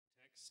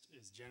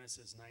is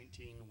Genesis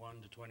 19,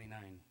 1-29.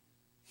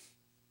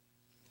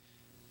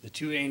 The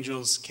two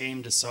angels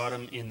came to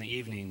Sodom in the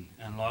evening,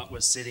 and Lot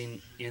was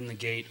sitting in the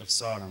gate of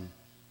Sodom.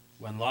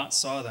 When Lot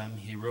saw them,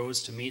 he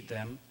rose to meet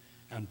them,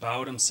 and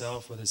bowed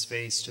himself with his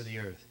face to the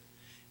earth,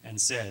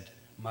 and said,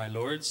 "My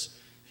lords,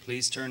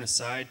 please turn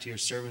aside to your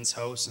servant's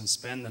house and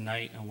spend the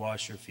night and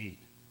wash your feet.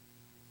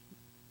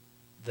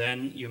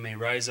 Then you may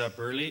rise up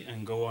early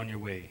and go on your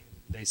way."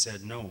 They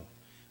said, "No,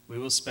 we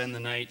will spend the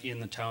night in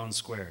the town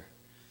square."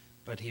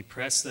 But he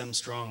pressed them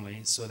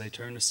strongly, so they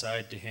turned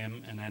aside to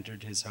him and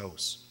entered his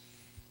house.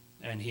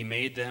 And he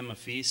made them a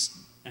feast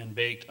and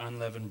baked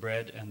unleavened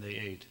bread, and they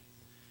ate.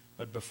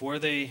 But before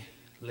they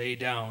lay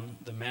down,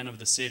 the men of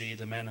the city,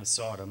 the men of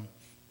Sodom,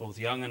 both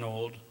young and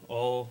old,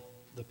 all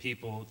the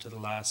people to the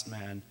last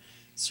man,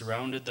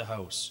 surrounded the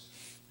house.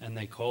 And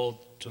they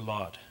called to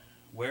Lot,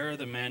 "Where are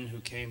the men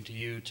who came to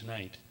you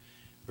tonight?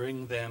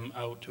 Bring them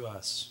out to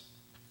us,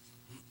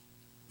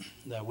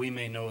 that we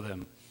may know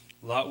them."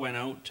 Lot went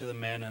out to the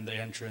men at the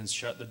entrance,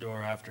 shut the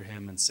door after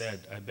him, and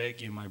said, "I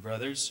beg you, my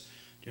brothers,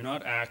 do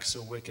not act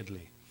so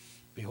wickedly.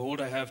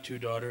 Behold, I have two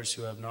daughters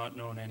who have not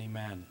known any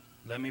man.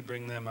 Let me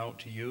bring them out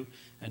to you,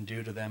 and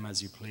do to them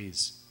as you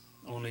please.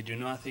 Only do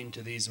nothing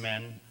to these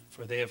men,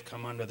 for they have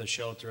come under the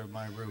shelter of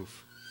my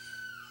roof."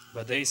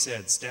 But they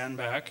said, "Stand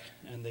back."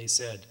 And they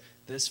said,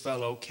 "This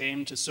fellow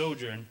came to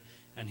sojourn,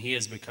 and he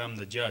has become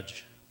the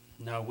judge.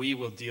 Now we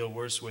will deal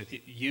worse with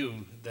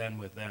you than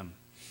with them."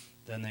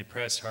 Then they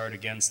pressed hard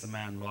against the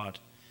man Lot,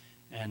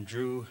 and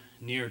drew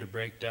near to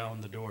break down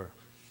the door.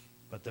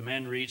 But the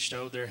men reached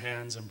out their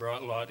hands and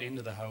brought Lot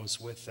into the house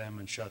with them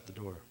and shut the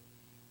door.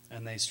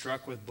 And they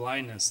struck with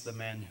blindness the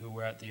men who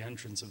were at the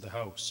entrance of the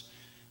house,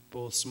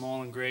 both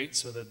small and great,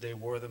 so that they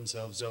wore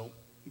themselves out,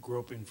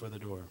 groping for the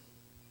door.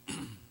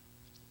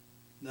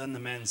 Then the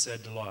men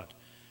said to Lot,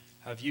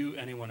 "Have you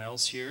anyone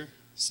else here,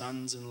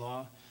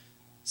 sons-in-law,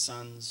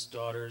 sons,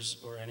 daughters,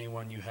 or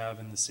anyone you have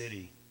in the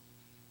city?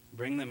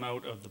 Bring them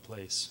out of the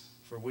place,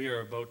 for we are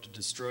about to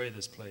destroy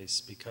this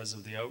place, because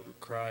of the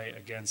outcry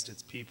against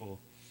its people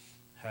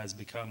has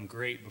become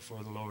great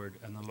before the Lord,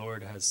 and the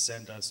Lord has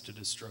sent us to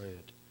destroy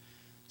it."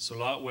 So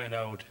Lot went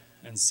out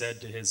and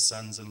said to his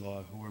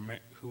sons-in-law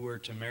who were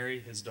to marry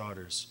his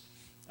daughters,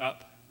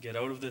 "Up, get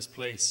out of this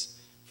place,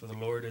 for the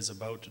Lord is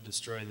about to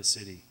destroy the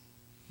city."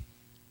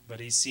 But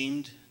he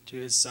seemed to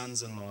his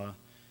sons-in-law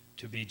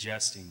to be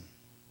jesting.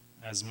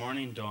 As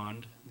morning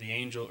dawned, the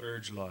angel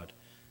urged Lot,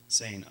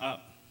 saying,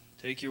 "Up,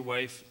 take your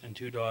wife and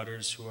two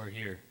daughters who are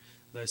here,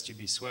 lest you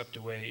be swept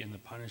away in the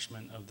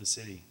punishment of the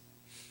city."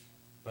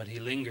 But he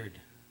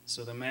lingered.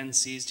 So the men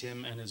seized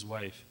him and his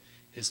wife,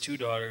 his two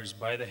daughters,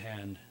 by the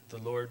hand, the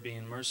Lord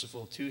being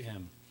merciful to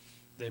him.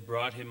 They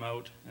brought him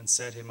out and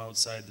set him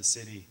outside the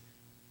city.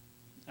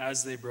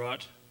 As they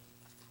brought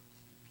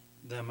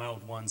them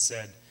out, one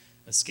said,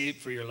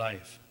 "Escape for your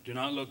life. Do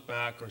not look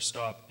back or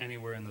stop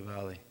anywhere in the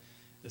valley.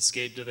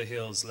 Escape to the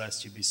hills,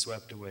 lest you be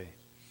swept away."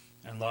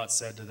 And Lot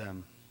said to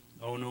them,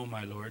 "Oh no,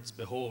 my lords,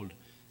 behold,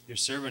 your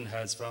servant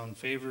has found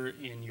favor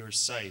in your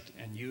sight,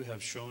 and you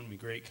have shown me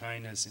great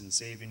kindness in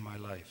saving my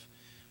life.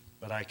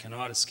 But I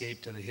cannot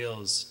escape to the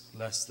hills,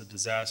 lest the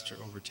disaster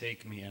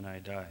overtake me and I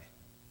die."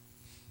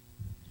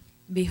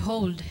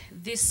 "Behold,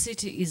 this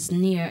city is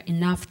near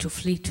enough to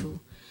flee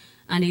to,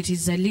 and it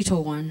is a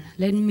little one.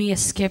 Let me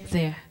escape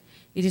there.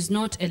 It is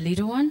not a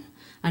little one,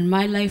 and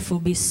my life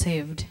will be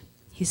saved."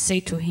 He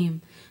said to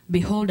him,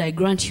 "Behold, I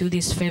grant you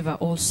this favor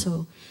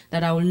also,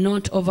 that I will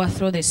not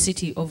overthrow the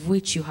city of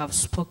which you have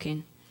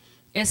spoken.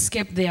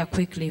 Escape there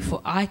quickly,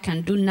 for I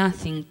can do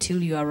nothing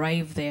till you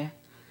arrive there."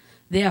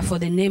 Therefore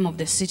the name of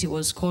the city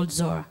was called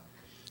Zoar.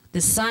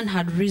 The sun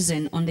had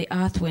risen on the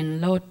earth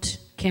when Lot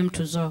came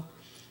to Zoar.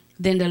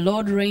 Then the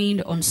Lord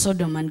rained on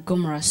Sodom and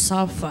Gomorrah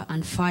sulfur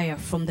and fire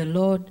from the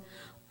Lord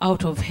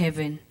out of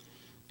heaven.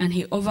 And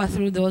he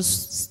overthrew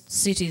those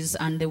cities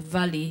and the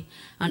valley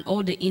and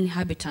all the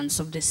inhabitants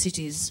of the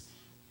cities,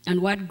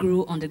 and what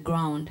grew on the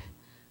ground.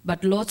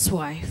 But Lot's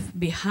wife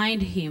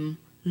behind him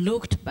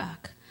looked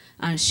back,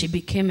 and she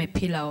became a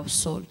pillar of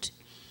salt.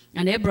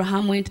 And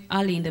Abraham went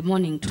early in the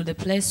morning to the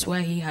place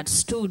where he had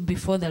stood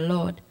before the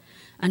Lord,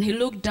 and he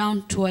looked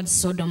down towards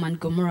Sodom and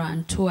Gomorrah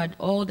and toward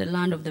all the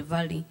land of the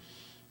valley.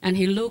 And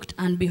he looked,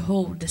 and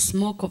behold, the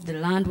smoke of the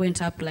land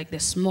went up like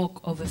the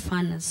smoke of a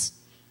furnace.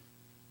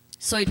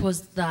 So it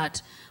was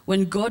that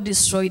when God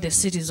destroyed the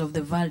cities of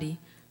the valley,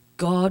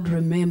 God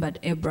remembered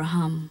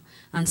Abraham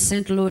and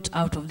sent Lot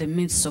out of the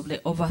midst of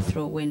the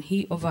overthrow when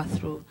he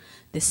overthrew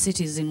the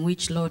cities in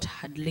which Lot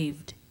had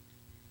lived.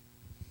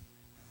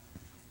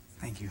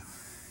 Thank you.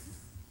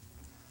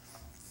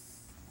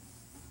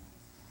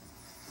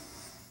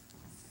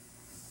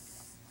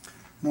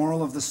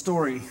 Moral of the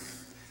story: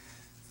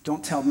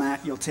 don't tell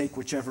Matt you'll take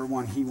whichever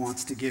one he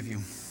wants to give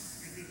you.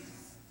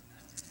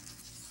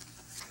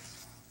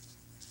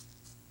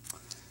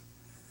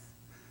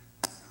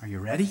 Are you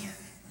ready?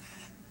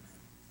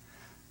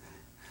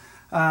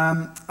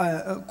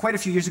 Quite a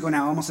few years ago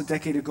now, almost a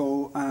decade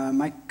ago,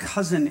 my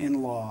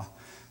cousin-in-law,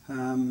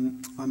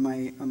 on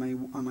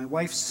my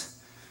wife's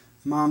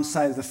mom's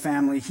side of the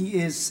family, he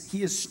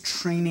is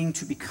training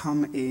to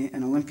become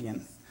an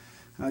Olympian,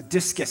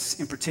 discus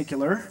in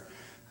particular.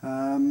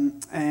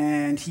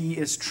 And he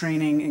is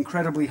training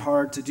incredibly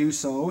hard to do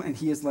so, and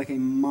he is like a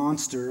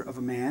monster of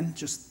a man,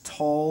 just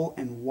tall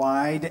and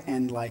wide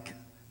and like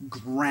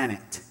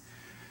granite.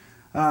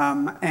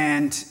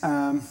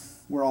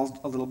 We're all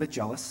a little bit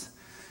jealous.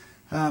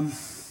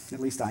 At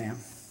least I am.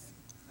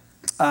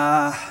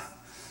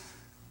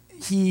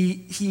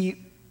 He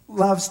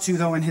loves to,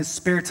 though, in his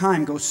spare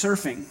time, go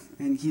surfing,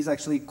 and he's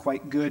actually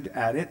quite good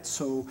at it.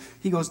 So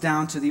he goes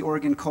down to the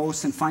Oregon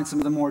coast and finds some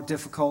of the more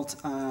difficult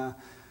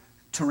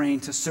terrain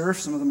to surf,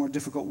 some of the more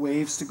difficult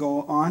waves to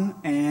go on.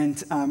 And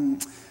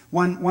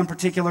one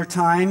particular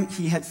time,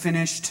 he had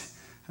finished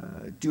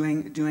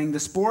doing the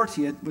sport.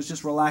 He was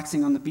just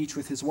relaxing on the beach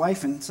with his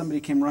wife, and somebody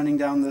came running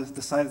down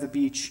the side of the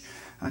beach,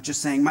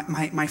 just saying,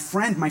 my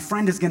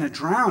friend is going to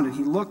drown. And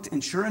he looked,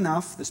 and sure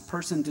enough, this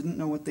person didn't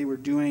know what they were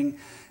doing,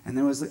 and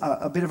there was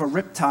a bit of a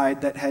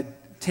riptide that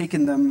had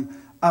taken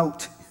them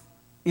out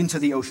into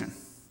the ocean.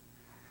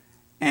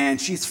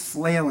 And she's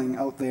flailing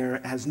out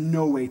there, has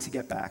no way to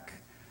get back.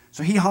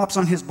 So he hops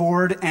on his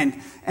board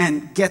and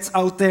gets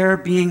out there,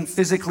 being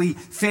physically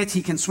fit.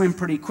 He can swim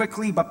pretty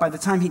quickly, but by the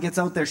time he gets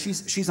out there,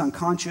 she's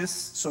unconscious.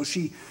 So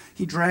he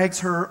drags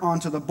her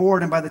onto the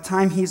board, and by the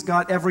time he's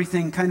got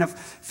everything kind of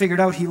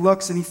figured out, he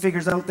looks and he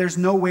figures out there's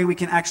no way we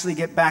can actually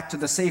get back to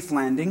the safe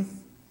landing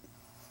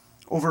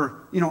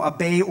over, a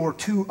bay or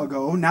two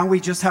ago. Now we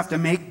just have to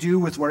make do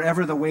with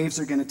wherever the waves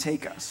are going to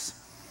take us.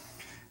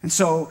 And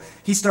so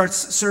he starts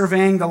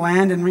surveying the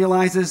land and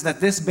realizes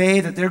that this bay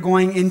that they're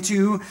going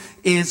into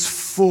is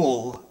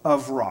full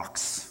of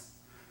rocks.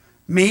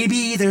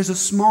 Maybe there's a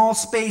small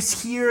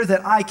space here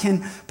that I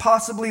can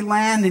possibly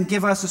land and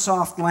give us a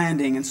soft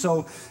landing. And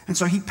so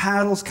he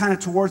paddles kind of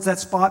towards that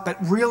spot, but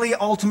really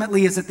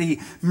ultimately is at the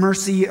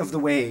mercy of the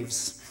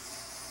waves.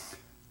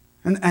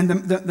 And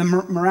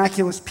the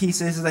miraculous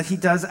piece is that he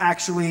does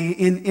actually,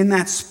 in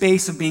that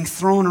space of being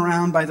thrown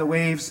around by the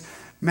waves,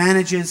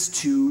 manages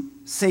to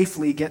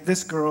safely get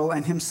this girl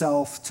and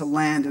himself to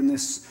land in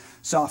this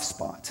soft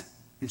spot.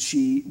 And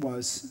she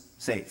was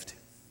saved.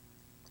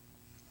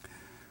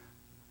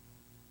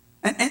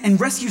 And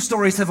rescue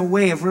stories have a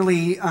way of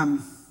really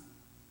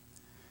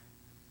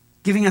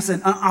giving us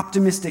an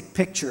optimistic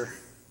picture.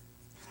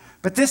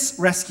 But this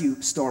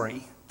rescue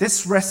story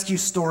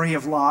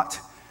of Lot,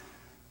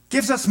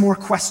 gives us more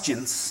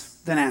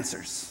questions than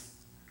answers.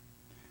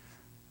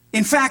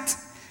 In fact,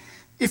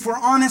 if we're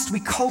honest, we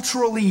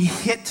culturally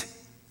hit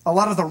a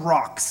lot of the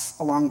rocks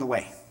along the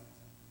way.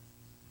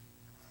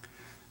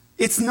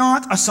 It's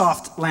not a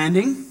soft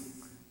landing.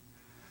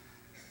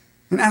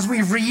 And as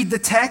we read the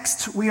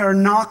text, we are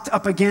knocked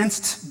up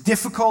against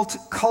difficult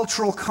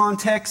cultural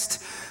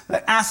context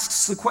that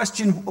asks the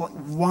question,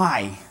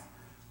 why?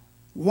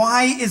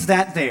 Why is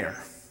that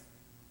there?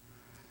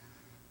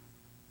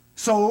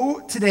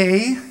 So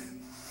today,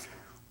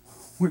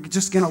 we're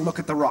just going to look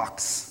at the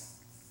rocks.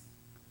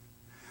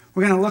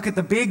 We're going to look at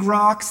the big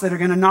rocks that are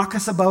going to knock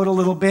us about a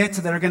little bit,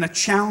 that are going to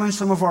challenge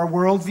some of our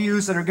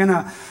worldviews, that are going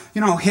to,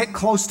 hit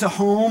close to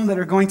home, that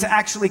are going to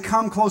actually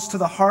come close to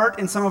the heart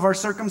in some of our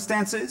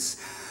circumstances.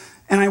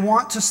 And I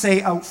want to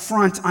say out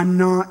front, I'm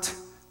not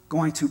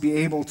going to be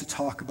able to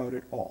talk about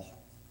it all.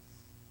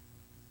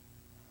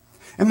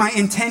 And my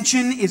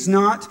intention is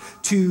not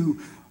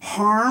to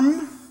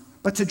harm,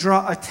 but to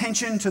draw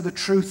attention to the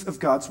truth of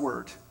God's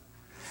word.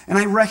 And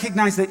I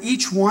recognize that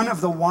each one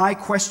of the why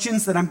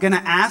questions that I'm going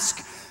to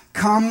ask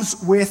comes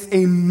with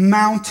a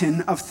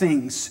mountain of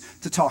things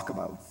to talk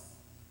about.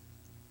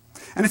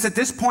 And it's at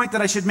this point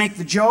that I should make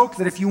the joke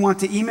that if you want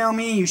to email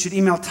me, you should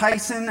email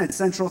Tyson at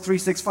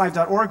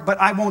central365.org, but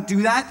I won't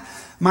do that.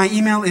 My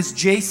email is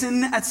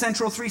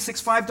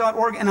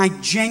jason@central365.org, and I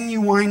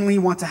genuinely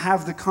want to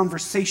have the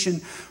conversation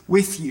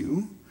with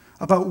you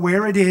about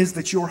where it is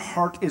that your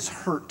heart is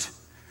hurt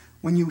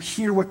when you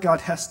hear what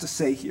God has to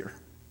say here.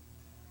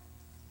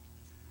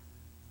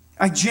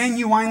 I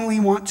genuinely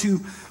want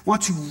to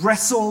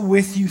wrestle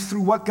with you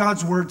through what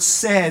God's word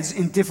says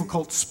in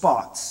difficult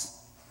spots.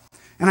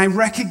 And I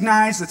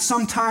recognize that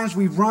sometimes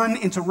we run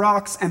into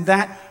rocks and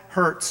that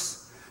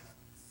hurts.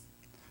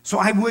 So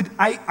I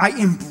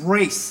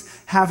embrace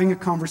having a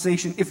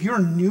conversation. If you're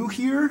new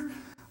here,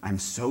 I'm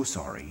so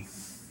sorry.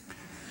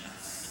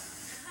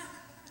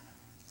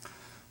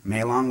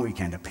 May long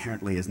weekend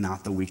apparently is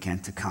not the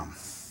weekend to come.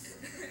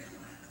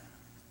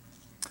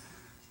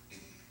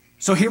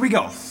 So here we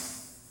go.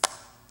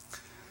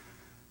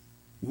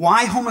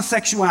 Why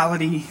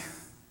homosexuality?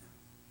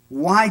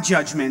 Why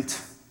judgment?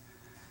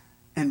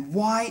 And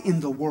why in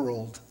the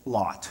world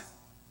Lot?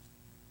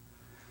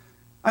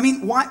 I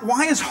mean,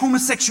 why is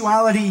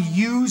homosexuality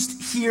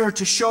used here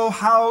to show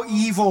how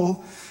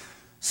evil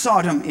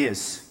Sodom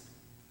is?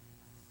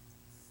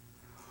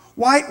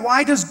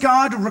 Why does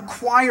God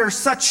require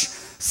such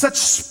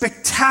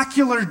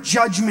spectacular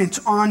judgment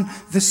on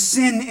the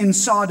sin in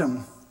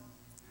Sodom?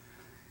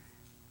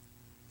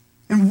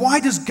 And why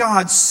does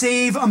God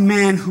save a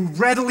man who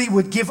readily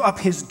would give up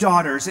his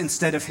daughters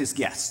instead of his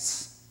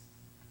guests?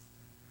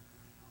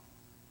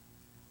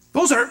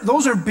 Those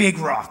are big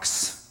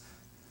rocks.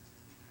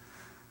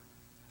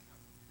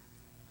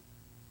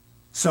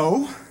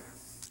 So,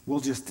 we'll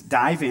just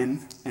dive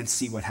in and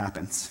see what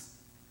happens.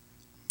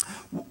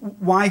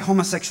 Why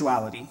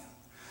homosexuality?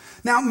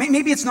 Now,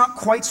 maybe it's not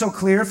quite so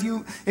clear. If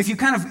you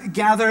kind of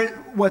gather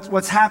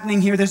what's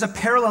happening here, there's a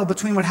parallel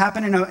between what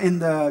happened in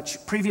the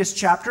previous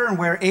chapter and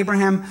where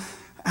Abraham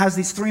has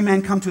these three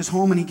men come to his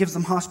home and he gives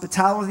them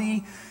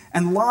hospitality.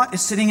 And Lot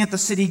is sitting at the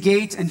city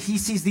gate and he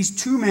sees these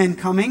two men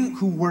coming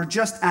who were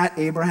just at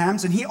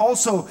Abraham's. And he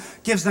also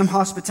gives them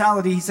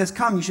hospitality. He says,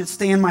 come, you should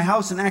stay in my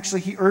house. And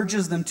actually he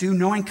urges them to,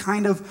 knowing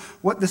kind of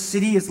what the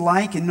city is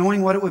like and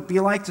knowing what it would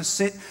be like to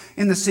sit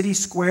in the city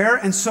square.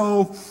 And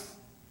so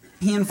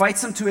he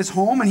invites them to his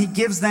home and he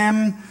gives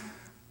them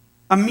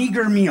a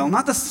meager meal.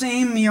 Not the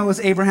same meal as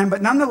Abraham,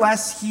 but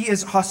nonetheless, he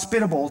is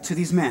hospitable to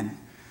these men.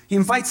 He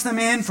invites them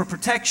in for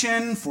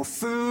protection, for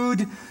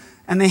food,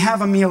 and they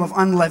have a meal of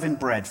unleavened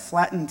bread,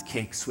 flattened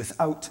cakes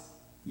without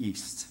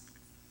yeast.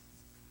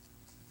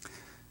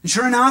 And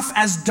sure enough,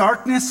 as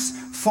darkness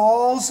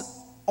falls,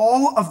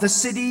 all of the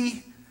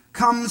city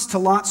comes to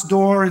Lot's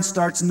door and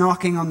starts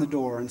knocking on the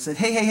door and said,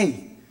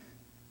 hey.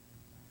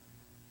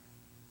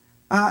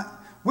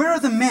 Where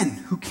are the men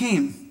who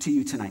came to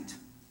you tonight?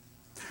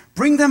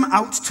 Bring them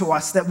out to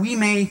us that we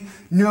may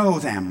know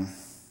them.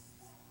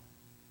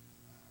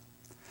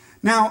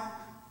 Now,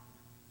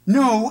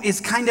 know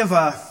is kind of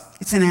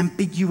it's an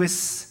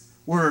ambiguous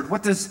word.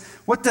 What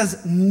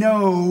does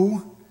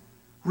know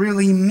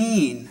really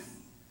mean?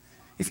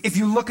 If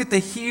you look at the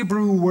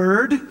Hebrew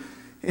word,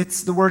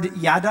 it's the word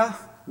yada,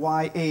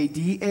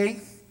 Y-A-D-A.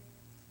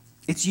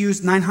 It's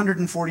used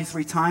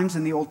 943 times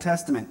in the Old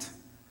Testament.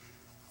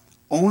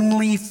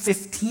 Only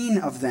 15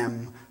 of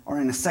them are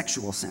in a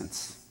sexual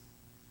sense.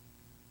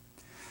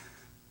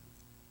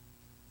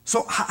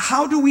 So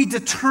how do we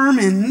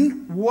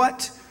determine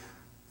what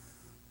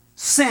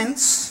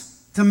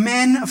sense the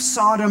men of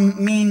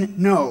Sodom mean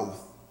no?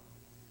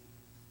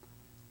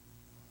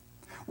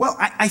 Well,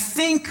 I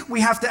think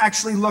we have to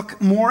actually look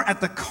more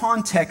at the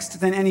context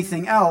than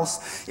anything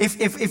else.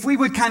 If we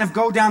would kind of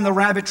go down the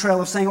rabbit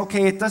trail of saying,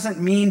 okay, it doesn't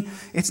mean,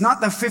 it's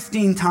not the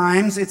 15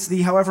 times, it's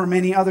the however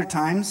many other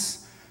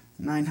times,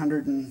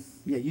 900 and,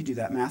 yeah, you do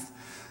that math.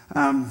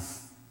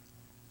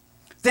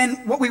 Then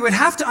what we would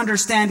have to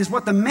understand is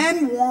what the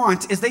men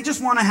want is they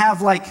just want to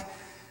have a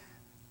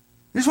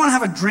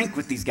drink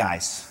with these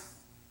guys.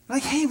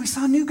 Like, hey, we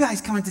saw new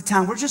guys coming to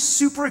town. We're just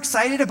super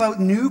excited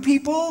about new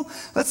people.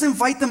 Let's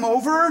invite them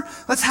over.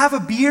 Let's have a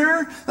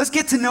beer. Let's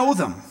get to know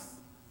them.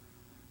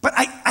 But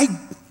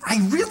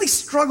I really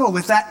struggle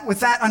with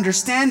that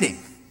understanding.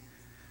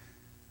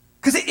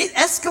 Because it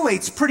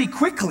escalates pretty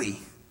quickly.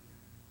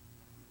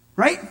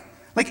 Right?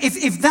 Like,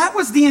 if that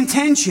was the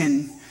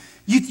intention,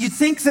 you'd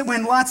think that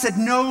when Lot said,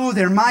 no,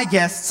 they're my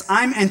guests,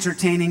 I'm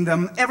entertaining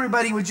them,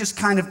 everybody would just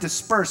kind of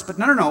disperse. But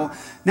no.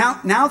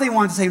 Now they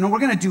want to say, no, we're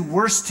going to do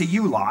worse to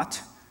you,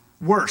 Lot.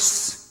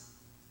 Worse.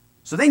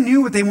 So they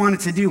knew what they wanted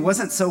to do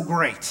wasn't so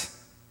great.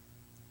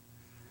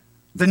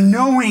 The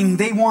knowing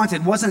they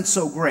wanted wasn't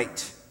so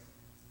great.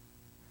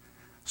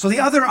 So the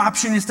other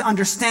option is to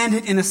understand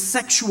it in a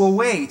sexual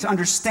way, to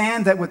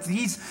understand that what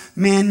these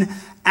men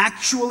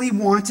actually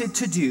wanted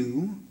to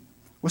do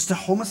was to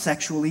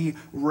homosexually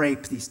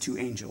rape these two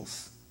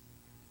angels.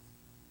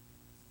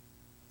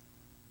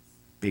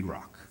 Big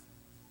rock.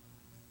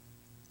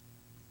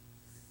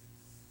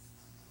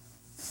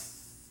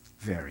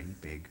 Very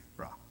big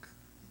rock.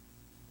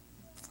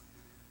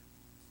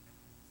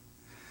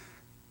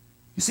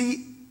 You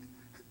see,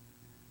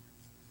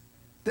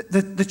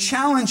 the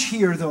challenge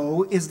here,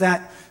 though, is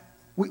that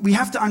we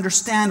have to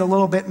understand a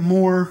little bit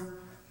more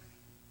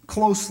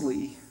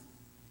closely.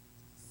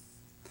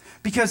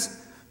 Because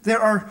there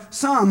are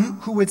some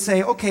who would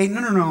say, okay,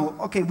 no,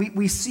 okay,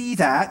 we see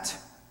that.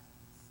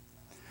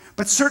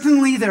 But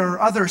certainly there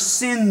are other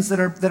sins that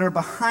are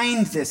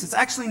behind this. It's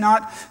actually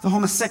not the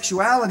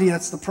homosexuality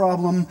that's the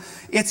problem.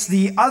 It's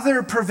the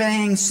other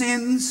purveying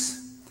sins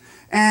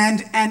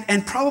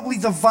and probably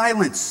the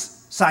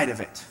violence side of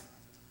it.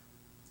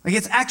 Like,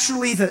 it's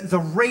actually the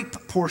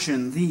rape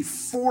portion, the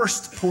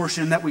forced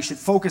portion that we should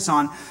focus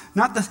on,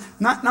 not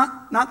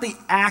the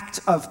act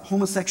of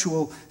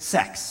homosexual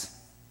sex.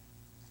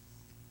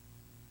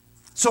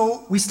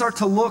 So we start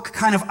to look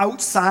kind of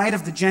outside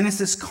of the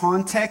Genesis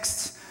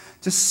context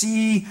to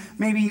see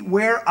maybe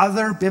where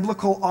other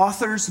biblical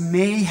authors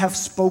may have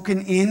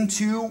spoken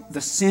into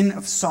the sin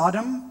of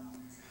Sodom.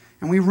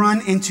 And we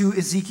run into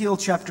Ezekiel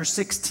chapter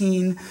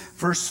 16,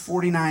 verse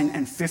 49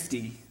 and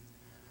 50.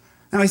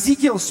 Now,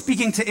 Ezekiel is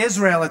speaking to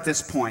Israel at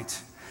this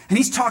point, and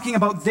he's talking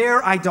about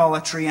their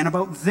idolatry and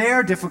about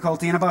their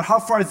difficulty and about how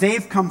far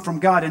they've come from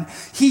God. And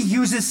he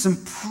uses some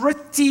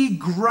pretty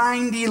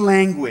grindy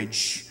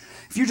language.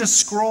 If you just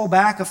scroll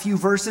back a few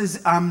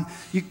verses,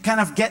 you kind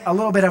of get a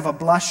little bit of a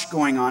blush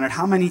going on at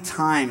how many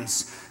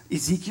times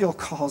Ezekiel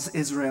calls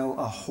Israel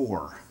a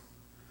whore.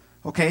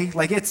 Okay?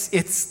 Like,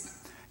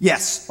 it's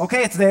yes,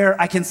 okay, it's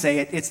there. I can say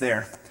it. It's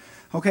there.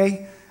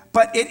 Okay?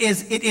 But it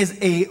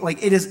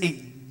is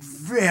a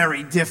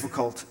very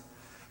difficult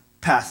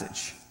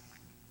passage.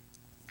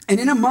 And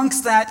in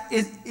amongst that,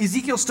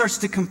 Ezekiel starts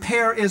to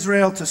compare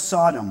Israel to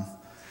Sodom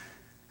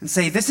and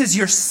say, this is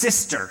your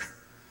sister.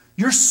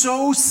 You're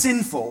so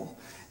sinful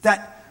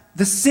that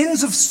the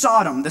sins of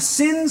Sodom, the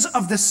sins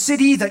of the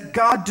city that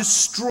God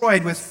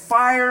destroyed with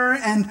fire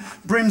and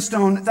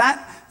brimstone,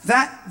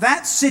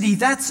 that city,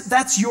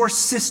 that's your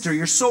sister.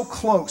 You're so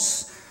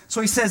close.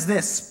 So he says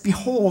this,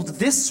 behold,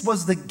 this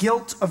was the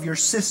guilt of your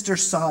sister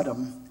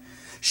Sodom.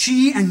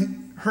 She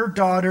and her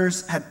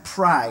daughters had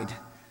pride,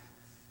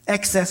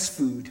 excess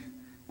food,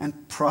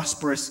 and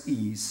prosperous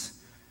ease,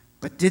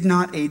 but did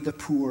not aid the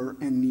poor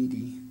and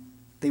needy.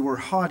 They were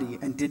haughty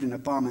and did an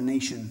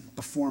abomination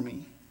before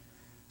me.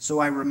 So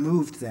I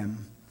removed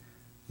them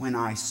when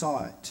I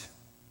saw it.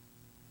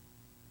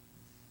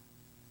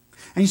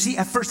 And you see,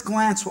 at first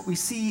glance, what we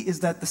see is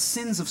that the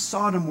sins of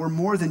Sodom were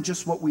more than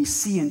just what we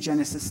see in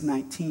Genesis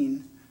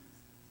 19.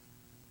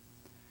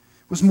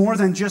 It was more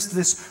than just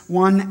this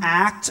one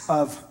act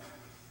of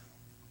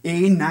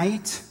a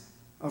night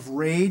of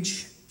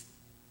rage.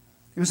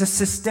 It was a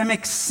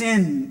systemic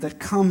sin that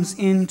comes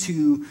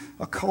into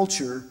a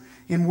culture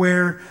in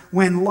where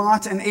when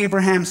Lot and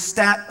Abraham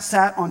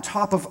sat on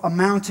top of a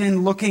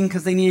mountain looking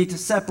because they needed to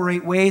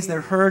separate ways, their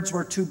herds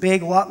were too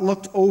big, Lot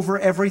looked over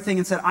everything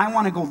and said, I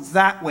want to go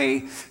that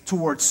way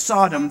towards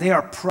Sodom. They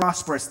are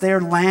prosperous. Their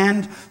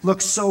land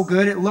looks so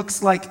good. It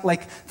looks like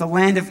the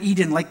land of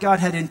Eden, like God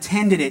had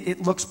intended it.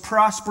 It looks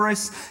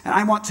prosperous, and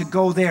I want to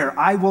go there.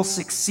 I will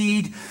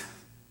succeed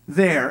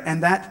there.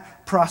 And that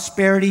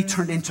prosperity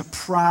turned into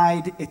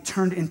pride, it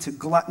turned into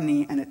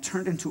gluttony, and it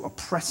turned into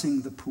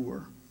oppressing the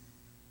poor.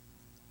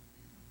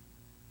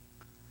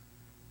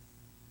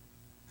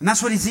 And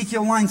that's what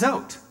Ezekiel lines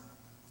out.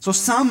 So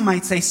some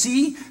might say,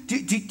 see, do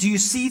you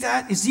see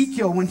that?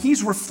 Ezekiel, when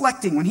he's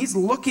reflecting, when he's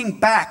looking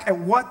back at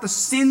what the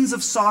sins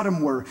of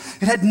Sodom were,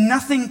 it had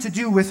nothing to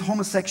do with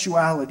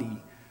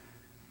homosexuality.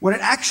 What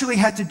it actually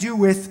had to do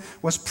with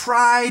was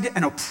pride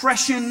and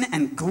oppression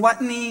and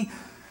gluttony.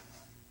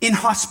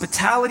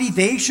 Inhospitality,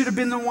 they should have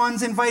been the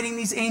ones inviting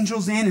these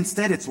angels in.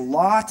 Instead, it's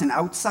Lot, an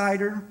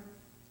outsider.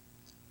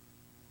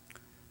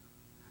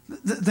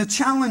 The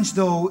challenge,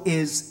 though,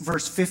 is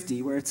verse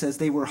 50, where it says,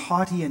 they were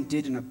haughty and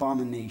did an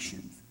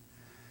abomination.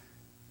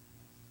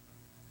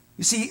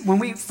 You see, when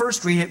we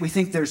first read it, we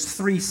think there's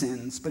 3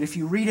 sins, but if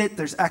you read it,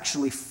 there's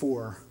actually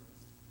 4.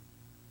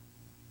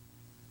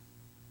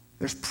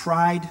 There's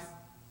pride,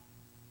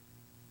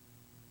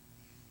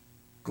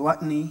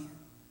 gluttony,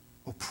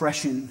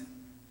 oppression,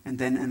 and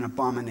then an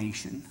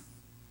abomination.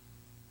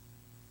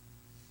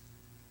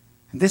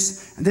 And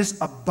this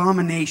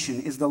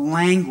abomination is the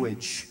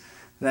language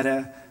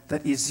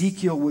that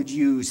Ezekiel would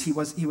use. He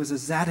was a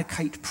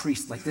Zadokite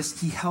priest like this.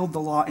 He held the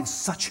law in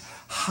such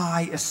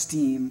high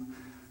esteem.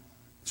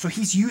 So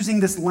he's using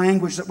this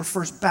language that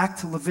refers back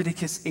to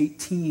Leviticus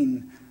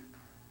 18,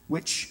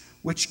 which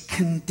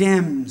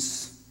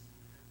condemns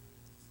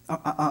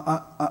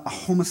a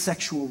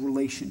homosexual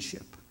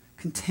relationship,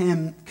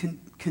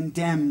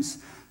 condemns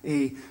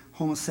a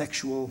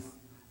homosexual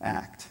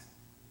act.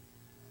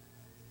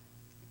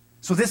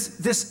 So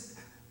this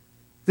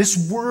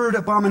word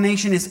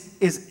abomination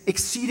is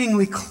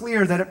exceedingly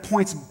clear that it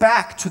points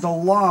back to the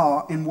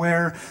law in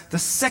where the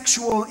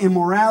sexual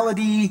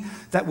immorality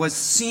that was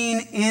seen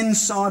in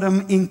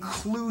Sodom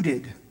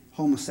included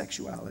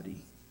homosexuality.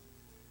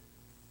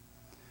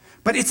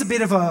 But it's a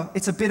bit of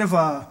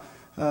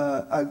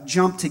a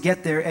jump to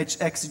get there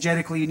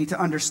exegetically. You need to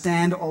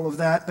understand all of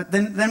that. But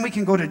then we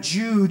can go to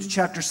Jude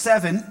chapter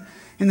 7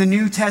 in the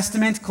New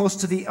Testament, close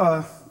to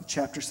the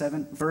chapter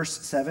 7,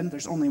 verse 7.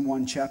 There's only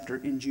one chapter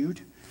in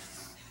Jude.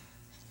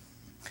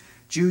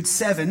 Jude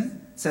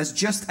 7 says,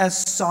 just as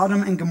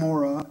Sodom and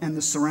Gomorrah and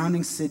the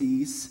surrounding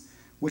cities,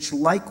 which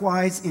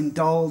likewise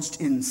indulged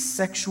in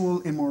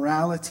sexual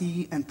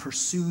immorality and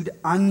pursued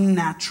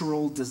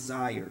unnatural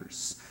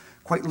desires.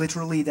 Quite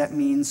literally, that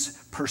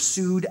means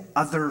pursued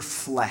other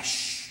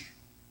flesh.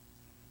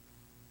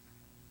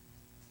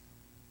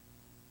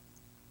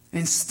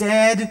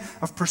 Instead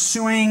of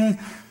pursuing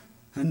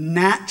a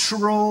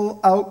natural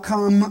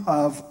outcome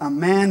of a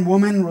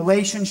man-woman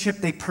relationship,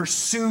 they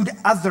pursued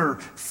other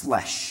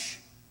flesh.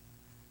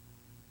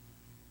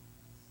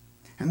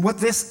 And what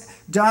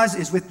this does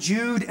is with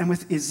Jude and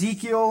with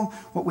Ezekiel,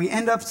 what we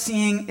end up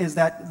seeing is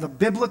that the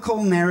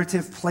biblical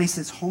narrative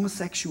places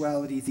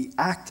homosexuality, the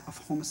act of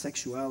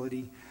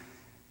homosexuality,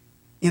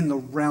 in the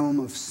realm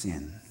of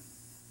sin.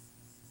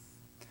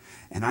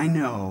 And I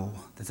know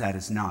that that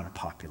is not a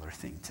popular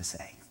thing to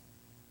say.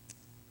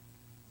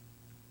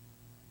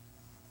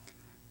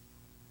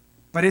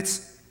 But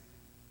it's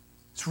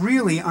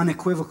really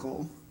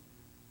unequivocal.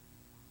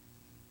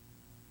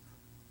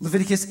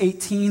 Leviticus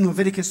 18,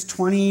 Leviticus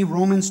 20,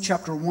 Romans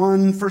chapter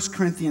 1, 1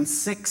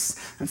 Corinthians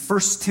 6, and 1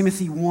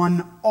 Timothy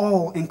 1,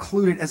 all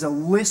included as a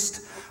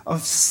list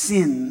of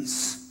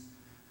sins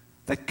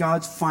that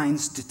God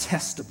finds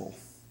detestable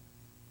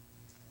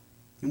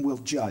and will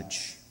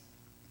judge.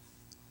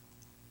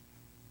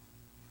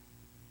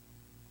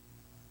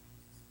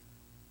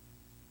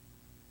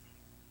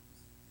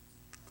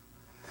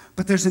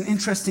 But there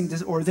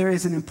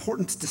is an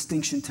important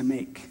distinction to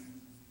make.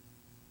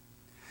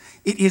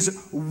 It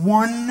is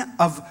one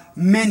of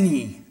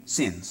many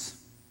sins.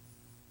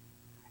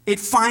 It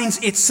finds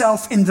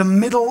itself in the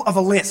middle of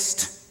a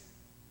list.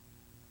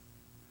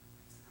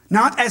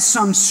 Not as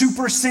some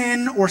super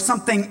sin or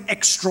something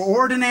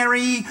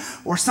extraordinary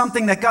or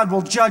something that God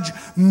will judge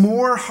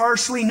more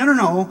harshly.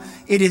 No.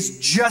 It is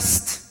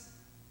just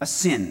a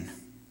sin.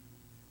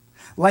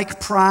 Like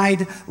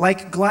pride,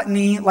 like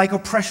gluttony, like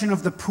oppression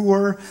of the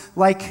poor,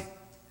 like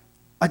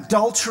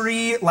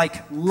adultery,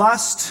 like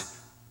lust.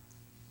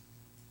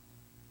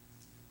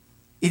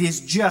 It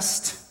is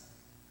just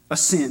a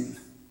sin.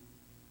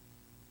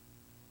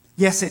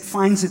 Yes, it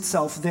finds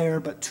itself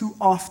there, but too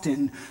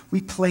often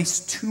we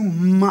place too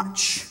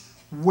much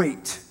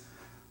weight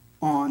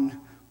on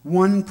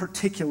one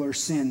particular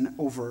sin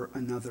over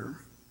another.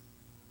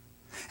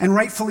 And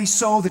rightfully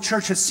so, the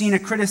church has seen a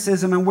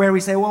criticism and where we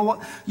say,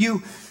 well,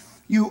 you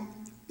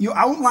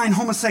outline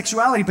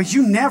homosexuality, but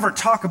you never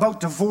talk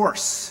about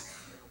divorce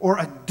or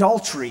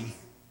adultery.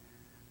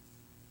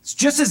 It's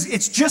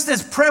just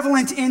as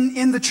prevalent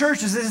in the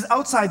church as it is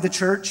outside the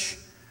church.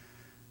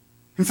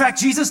 In fact,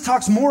 Jesus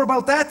talks more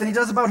about that than he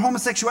does about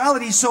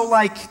homosexuality. So,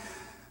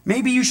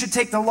 maybe you should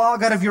take the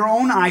log out of your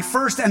own eye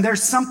first, and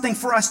there's something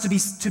for us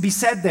to be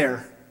said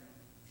there.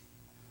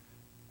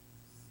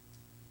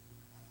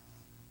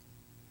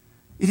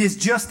 It is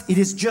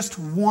just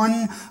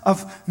one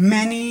of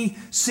many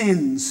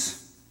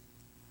sins.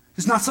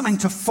 It's not something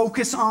to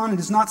focus on. It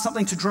is not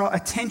something to draw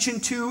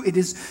attention to. It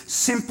is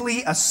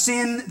simply a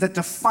sin that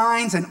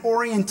defines an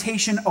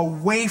orientation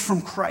away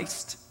from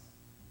Christ.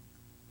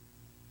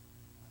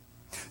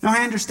 Now,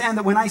 I understand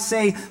that when I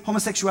say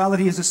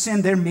homosexuality is a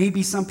sin, there may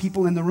be some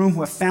people in the room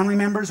who have family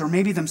members or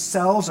maybe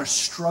themselves are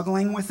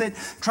struggling with it,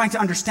 trying to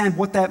understand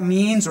what that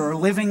means or are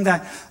living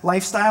that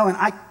lifestyle. And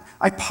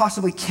I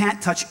possibly can't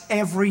touch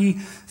every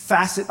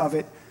facet of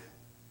it.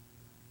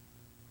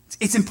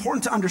 It's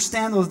important to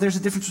understand, though, that there's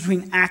a difference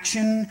between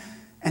action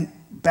and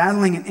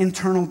battling an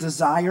internal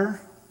desire.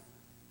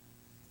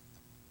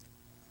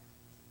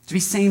 To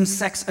be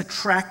same-sex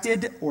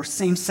attracted or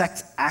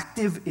same-sex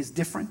active is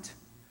different.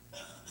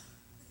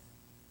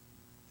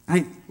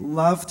 I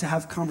love to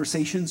have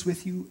conversations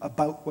with you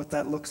about what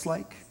that looks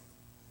like.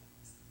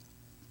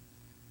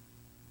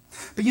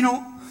 But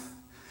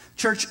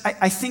church,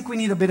 I think we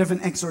need a bit of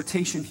an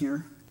exhortation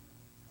here.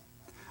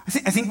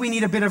 I think we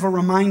need a bit of a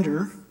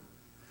reminder.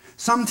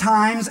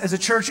 Sometimes as a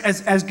church,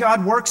 as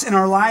God works in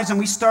our lives and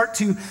we start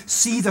to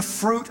see the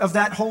fruit of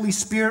that Holy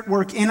Spirit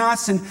work in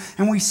us and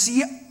we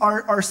see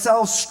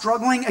ourselves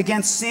struggling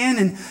against sin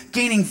and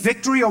gaining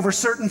victory over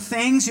certain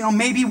things.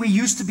 Maybe we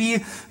used to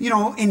be,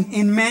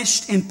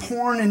 enmeshed in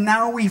porn and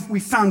now we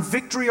found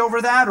victory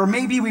over that. Or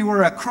maybe we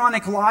were a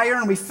chronic liar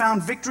and we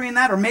found victory in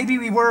that. Or maybe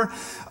we were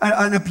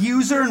an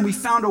abuser and we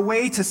found a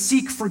way to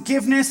seek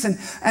forgiveness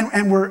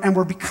and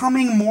we're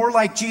becoming more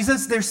like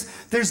Jesus.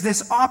 There's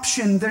this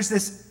option, there's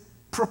this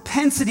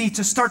propensity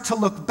to start to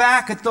look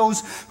back at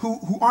those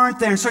who aren't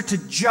there and start to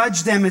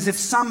judge them as if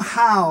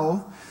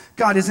somehow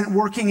God isn't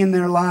working in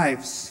their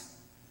lives.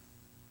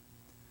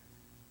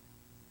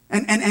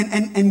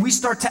 And we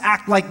start to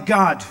act like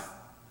God,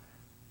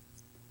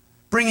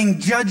 bringing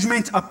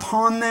judgment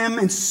upon them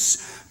and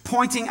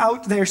pointing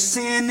out their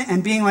sin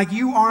and being like,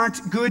 you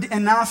aren't good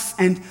enough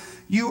and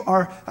you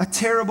are a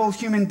terrible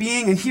human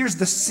being and here's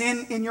the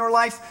sin in your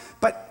life.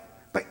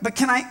 But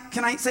can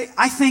I say,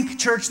 I think,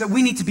 church, that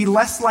we need to be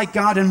less like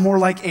God and more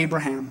like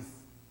Abraham.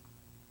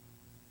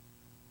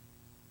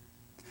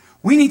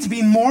 We need to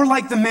be more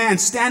like the man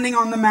standing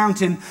on the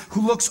mountain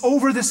who looks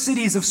over the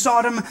cities of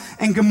Sodom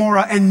and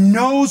Gomorrah and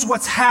knows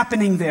what's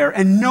happening there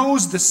and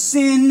knows the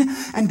sin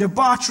and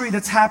debauchery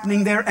that's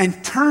happening there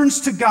and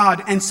turns to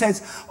God and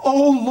says,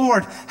 "Oh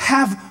Lord,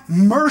 have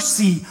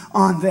mercy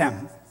on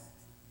them."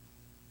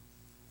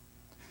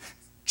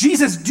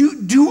 Jesus,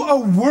 do a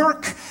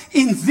work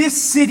in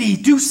this city.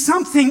 Do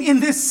something in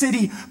this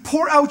city.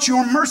 Pour out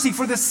your mercy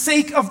for the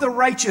sake of the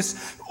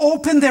righteous.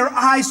 Open their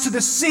eyes to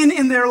the sin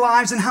in their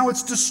lives and how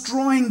it's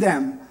destroying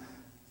them.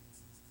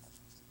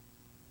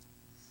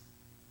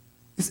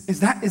 Is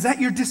that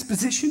your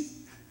disposition?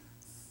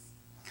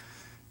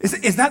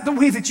 Is that the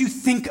way that you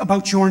think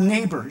about your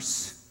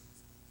neighbors?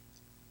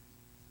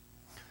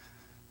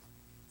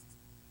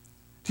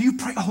 Do you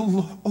pray,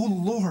 oh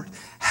Lord,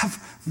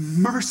 have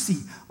mercy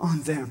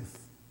on them?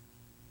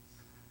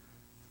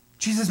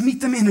 Jesus,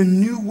 meet them in a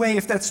new way.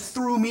 If that's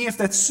through me, if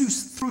that's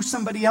through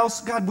somebody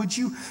else, God, would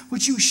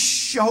you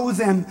show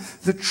them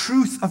the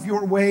truth of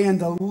your way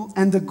and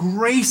the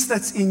grace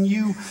that's in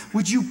you?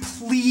 Would you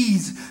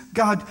please,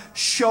 God,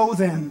 show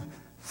them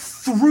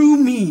through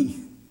me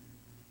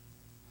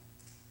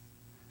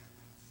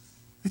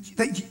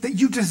that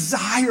you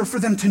desire for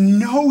them to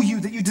know you,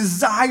 that you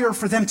desire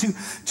for them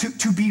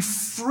to be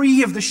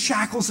free of the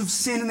shackles of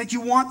sin, and that you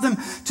want them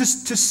to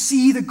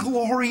see the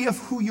glory of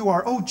who you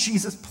are. Oh,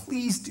 Jesus,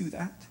 please do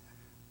that.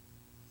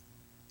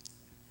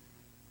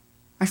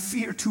 I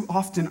fear too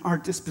often our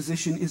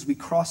disposition is we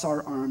cross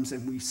our arms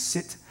and we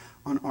sit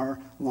on our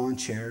lawn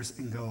chairs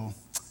and go,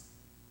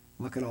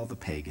 look at all the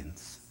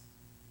pagans.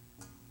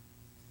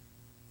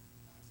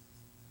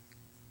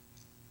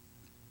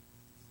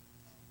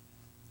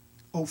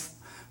 Oh,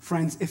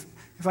 friends, if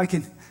I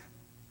can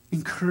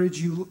encourage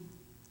you,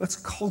 let's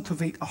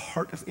cultivate a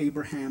heart of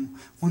Abraham,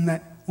 one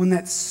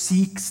that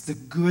seeks the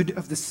good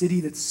of the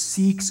city, that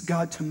seeks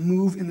God to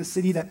move in the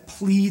city, that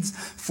pleads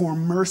for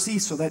mercy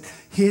so that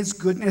his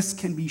goodness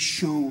can be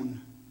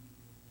shown.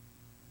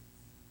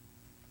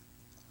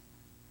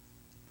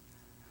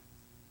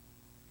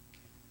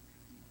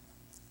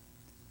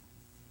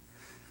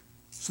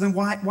 So then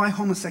why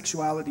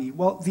homosexuality?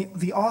 Well,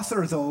 the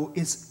author, though,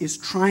 is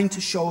trying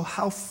to show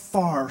how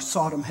far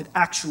Sodom had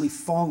actually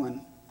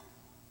fallen.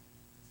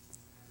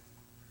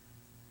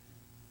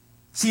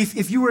 See,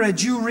 if you were a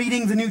Jew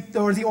reading the New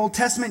or the Old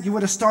Testament, you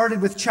would have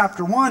started with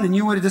chapter 1, and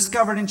you would have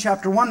discovered in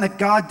chapter 1 that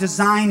God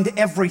designed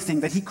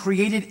everything, that he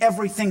created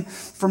everything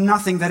from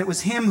nothing, that it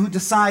was him who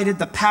decided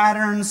the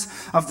patterns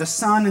of the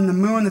sun and the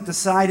moon, that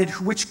decided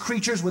which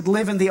creatures would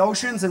live in the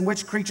oceans and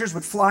which creatures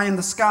would fly in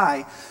the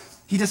sky.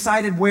 He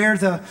decided where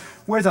the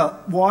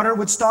water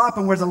would stop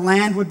and where the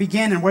land would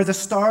begin and where the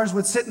stars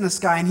would sit in the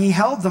sky, and he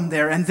held them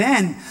there. And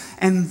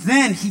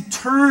then he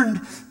turned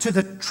to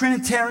the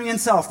Trinitarian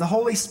self, the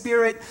Holy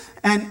Spirit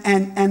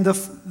and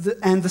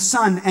the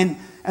Son, and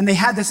they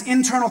had this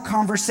internal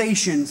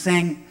conversation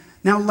saying,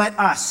 "Now let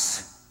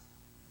us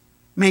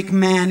make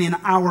man in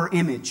our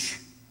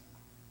image,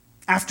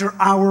 after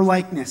our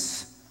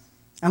likeness.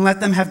 And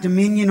let them have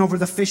dominion over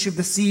the fish of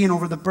the sea and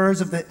over the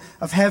birds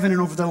of heaven and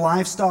over the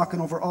livestock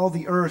and over all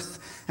the earth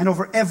and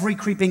over every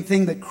creeping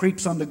thing that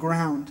creeps on the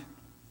ground."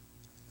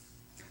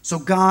 So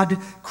God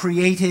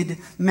created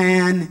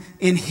man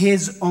in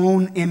his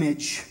own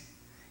image.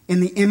 In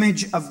the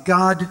image of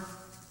God,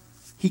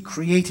 he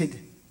created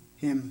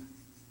him.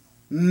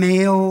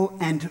 Male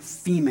and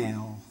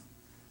female,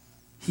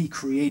 he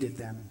created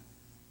them.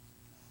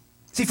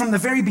 See, from the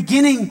very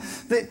beginning,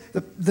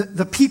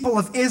 the people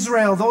of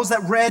Israel, those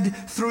that read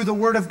through the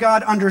Word of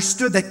God,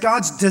 understood that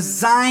God's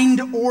designed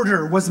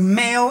order was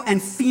male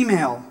and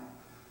female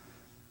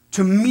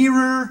to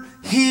mirror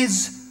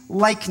his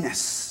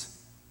likeness.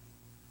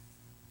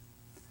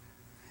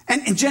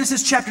 And in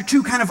Genesis chapter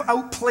 2 kind of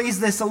outplays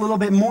this a little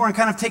bit more and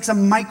kind of takes a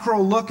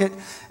micro look at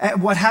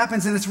what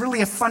happens. And it's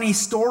really a funny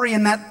story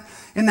in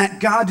that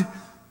God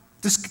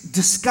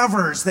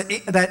discovers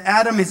that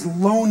Adam is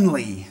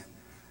lonely.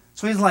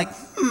 So he's like,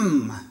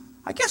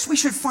 I guess we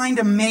should find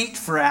a mate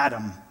for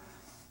Adam.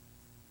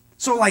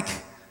 So like,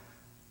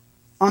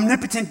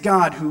 omnipotent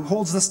God who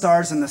holds the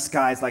stars in the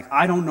sky is like,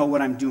 I don't know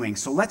what I'm doing,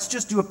 so let's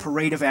just do a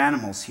parade of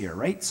animals here,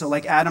 right? So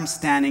like Adam's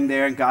standing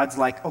there and God's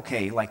like,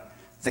 okay, like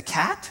the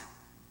cat?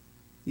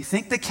 You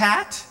think the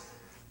cat?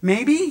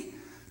 Maybe?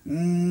 I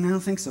don't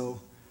think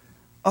so.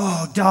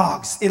 Oh,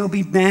 dogs. It'll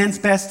be man's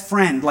best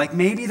friend. Like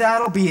maybe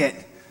that'll be it.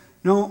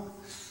 No.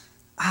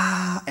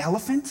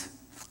 Elephant?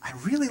 I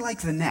really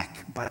like the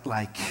neck, but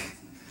I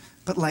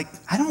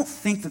don't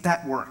think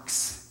that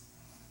works.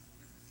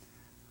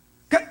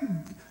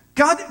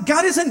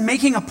 God isn't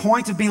making a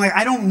point of being like,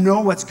 I don't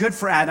know what's good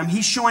for Adam.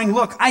 He's showing,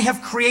 look, I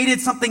have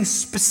created something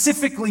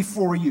specifically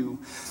for you.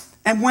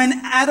 And when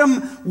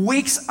Adam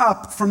wakes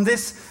up from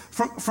this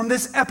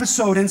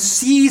episode and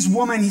sees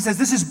woman, he says,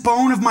 this is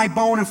bone of my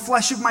bone and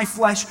flesh of my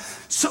flesh.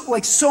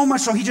 So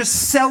much so he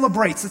just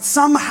celebrates that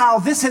somehow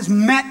this has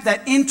met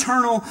that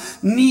internal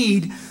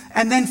need.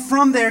 And then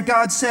from there,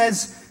 God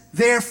says,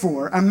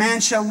 therefore, a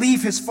man shall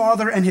leave his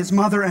father and his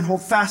mother and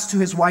hold fast to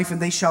his wife,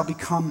 and they shall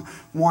become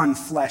one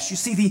flesh. You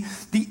see,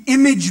 the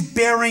image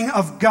bearing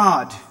of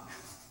God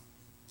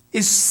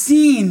is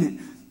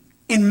seen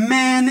in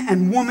man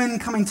and woman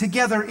coming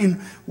together in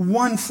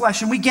one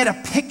flesh. And we get a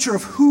picture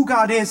of who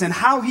God is and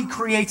how he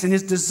creates and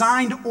his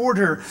designed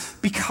order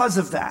because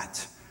of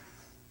that.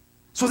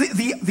 So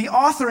the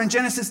author in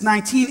Genesis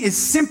 19 is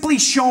simply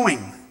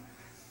showing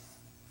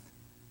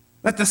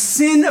that the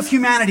sin of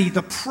humanity,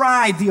 the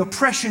pride, the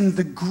oppression,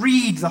 the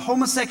greed, the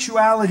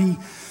homosexuality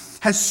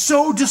has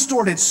so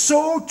distorted,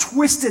 so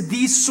twisted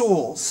these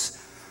souls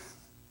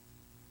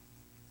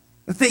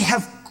that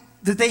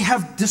they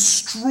have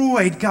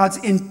destroyed God's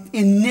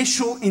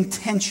initial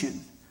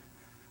intention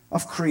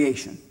of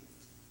creation.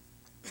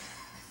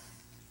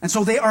 And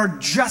so they are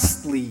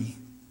justly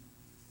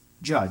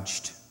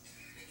judged.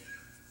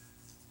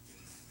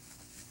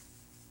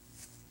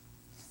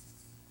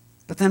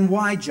 But then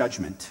why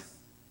judgment?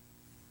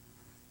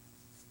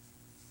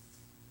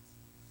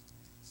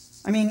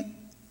 I mean,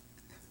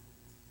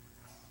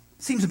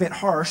 it seems a bit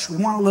harsh. We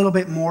want a little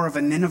bit more of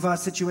a Nineveh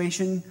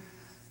situation.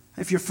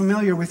 If you're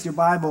familiar with your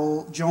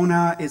Bible,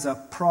 Jonah is a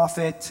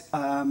prophet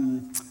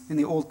in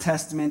the Old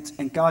Testament,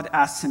 and God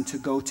asks him to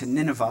go to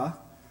Nineveh,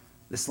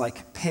 this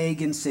like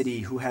pagan city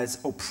who has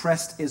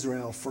oppressed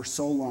Israel for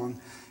so long,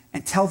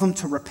 and tell them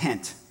to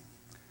repent.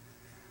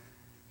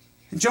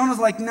 And Jonah's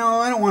like, no,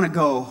 I don't want to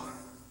go,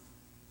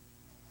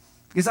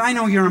 because I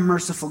know you're a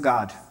merciful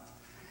God.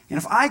 And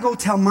if I go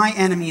tell my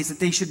enemies that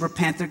they should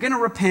repent, they're going to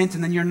repent,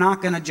 and then you're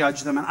not going to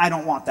judge them, and I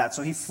don't want that.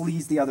 So he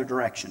flees the other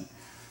direction.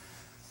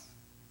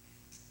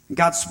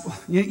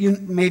 You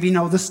maybe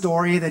know the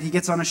story that he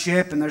gets on a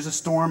ship, and there's a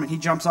storm, and he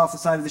jumps off the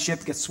side of the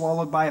ship, gets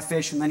swallowed by a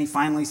fish, and then he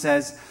finally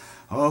says,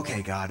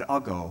 okay, God,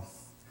 I'll go.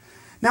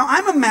 Now,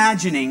 I'm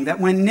imagining that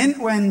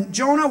when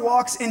Jonah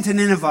walks into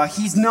Nineveh,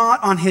 he's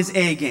not on his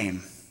A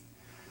game.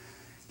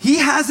 He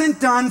hasn't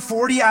done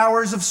 40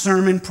 hours of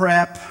sermon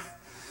prep.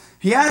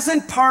 He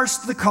hasn't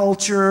parsed the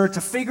culture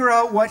to figure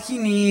out what he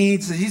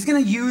needs. He's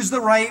going to use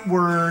the right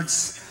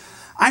words.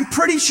 I'm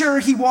pretty sure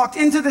he walked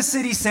into the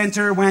city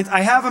center, went,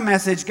 I have a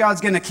message,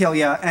 God's going to kill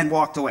you, and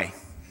walked away.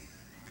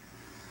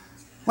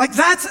 Like,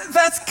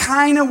 that's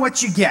kind of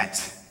what you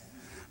get.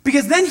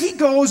 Because then he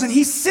goes and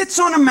he sits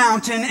on a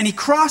mountain and he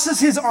crosses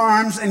his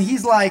arms and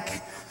he's like,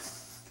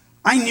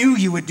 I knew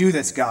you would do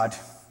this, God.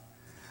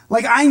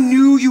 Like, I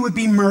knew you would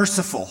be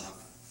merciful.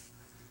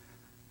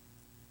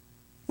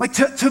 Like,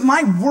 to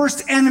my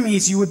worst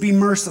enemies, you would be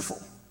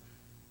merciful.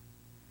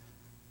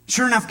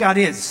 Sure enough, God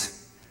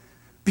is.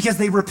 Because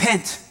they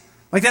repent.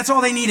 Like, that's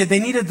all they needed. They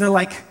needed the,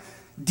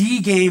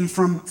 D game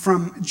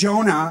from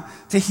Jonah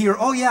to hear,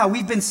 oh yeah,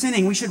 we've been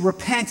sinning. We should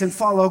repent and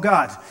follow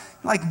God.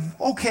 Like,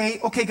 okay,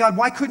 God,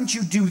 why couldn't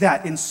you do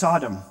that in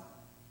Sodom?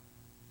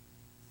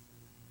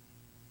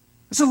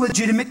 It's a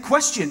legitimate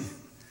question.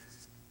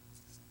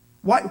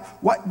 Why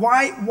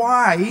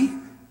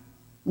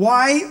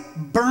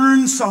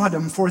burn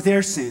Sodom for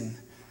their sin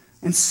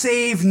and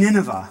save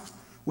Nineveh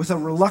with a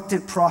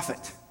reluctant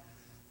prophet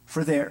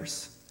for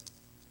theirs?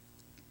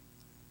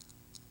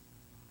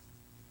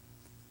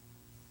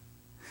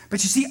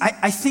 But you see,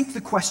 I think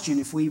the question,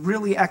 if we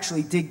really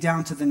actually dig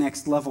down to the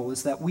next level,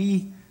 is that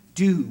we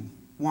do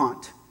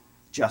want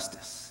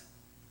justice.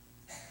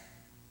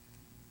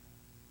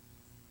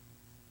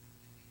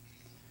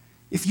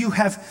 If you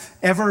have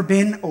ever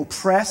been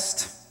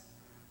oppressed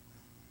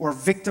or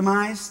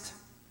victimized,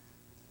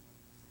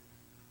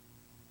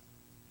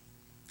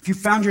 if you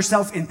found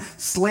yourself in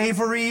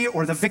slavery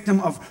or the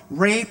victim of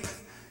rape,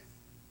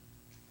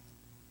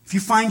 if you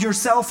find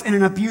yourself in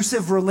an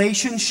abusive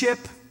relationship,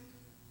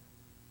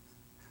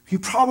 you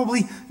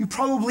probably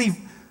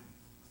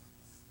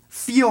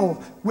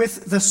feel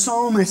with the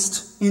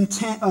psalmist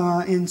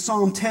in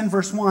Psalm 10,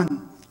 verse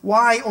 1.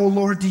 Why, O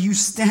Lord, do you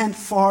stand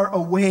far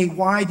away?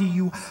 Why do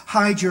you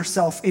hide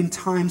yourself in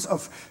times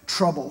of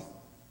trouble?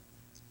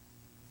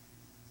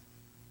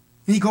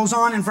 And he goes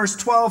on in verse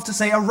 12 to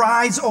say,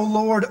 Arise, O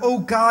Lord, O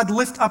God,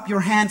 lift up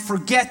your hand,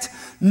 forget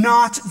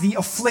not the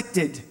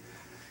afflicted.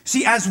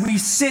 See, as we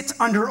sit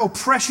under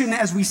oppression,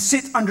 as we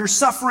sit under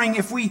suffering,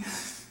 if we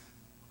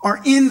are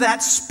in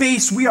that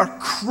space, we are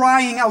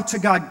crying out to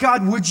God,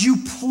 God, would you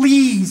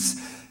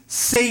please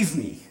save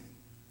me?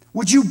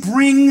 Would you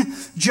bring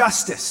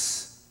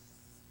justice?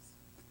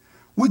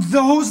 Would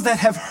those that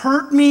have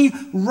hurt me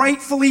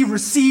rightfully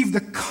receive the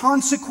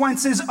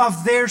consequences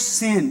of their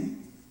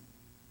sin?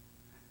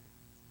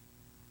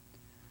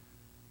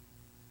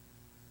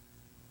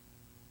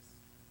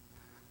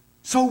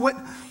 So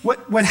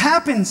what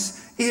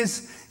happens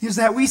is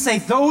that we say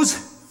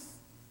those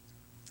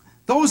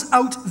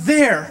out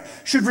there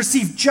should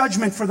receive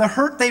judgment for the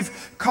hurt they've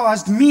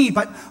caused me,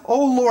 but,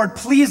 oh Lord,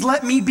 please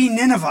let me be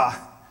Nineveh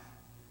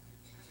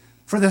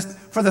for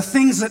the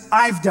things that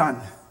I've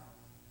done.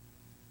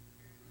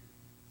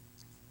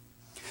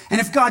 And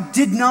if God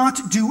did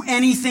not do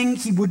anything,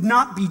 he would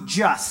not be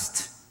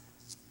just.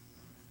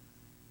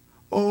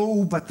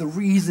 Oh, but the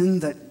reason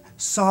that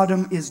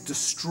Sodom is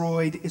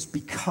destroyed is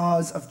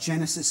because of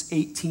Genesis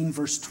 18,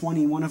 verse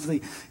 20, one of the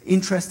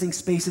interesting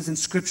spaces in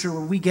Scripture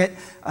where we get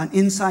an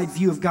inside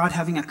view of God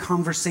having a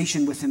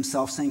conversation with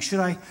himself, saying, should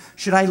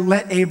I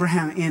let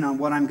Abraham in on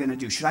what I'm going to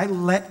do? Should I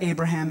let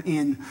Abraham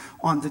in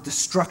on the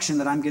destruction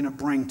that I'm going to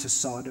bring to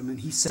Sodom? And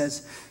he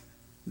says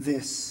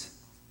this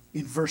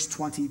in verse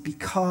 20,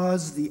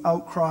 because the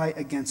outcry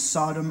against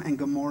Sodom and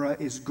Gomorrah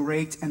is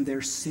great and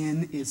their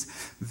sin is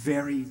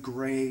very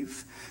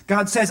grave.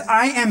 God says,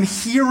 I am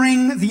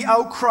hearing the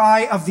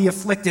outcry of the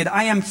afflicted.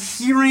 I am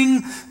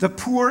hearing the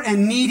poor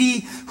and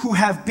needy who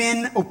have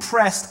been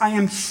oppressed. I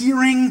am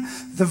hearing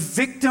the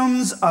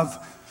victims of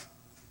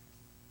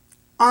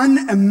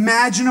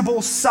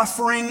unimaginable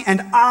suffering,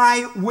 and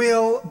I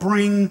will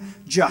bring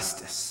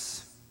justice.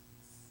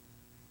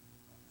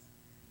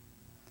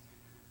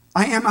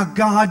 I am a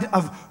God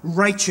of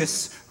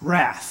righteous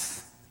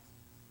wrath,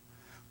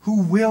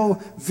 who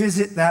will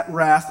visit that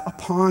wrath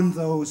upon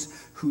those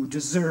who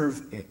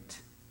deserve it.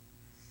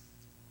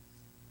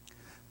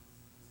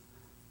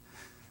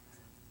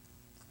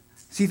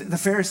 See, the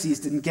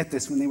Pharisees didn't get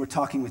this when they were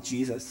talking with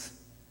Jesus.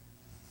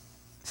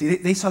 See,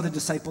 they saw the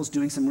disciples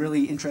doing some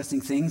really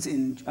interesting things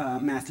in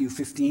Matthew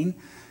 15,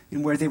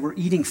 in where they were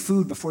eating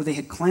food before they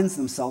had cleansed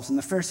themselves. And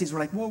the Pharisees were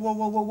like,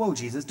 whoa,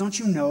 Jesus, don't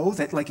you know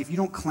that if you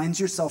don't cleanse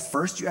yourself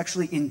first, you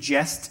actually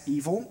ingest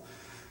evil?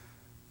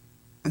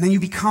 And then you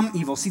become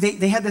evil. See,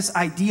 they had this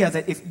idea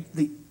that if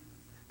the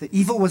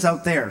evil was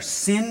out there,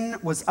 sin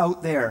was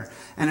out there,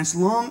 and as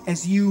long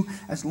as you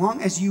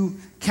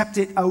kept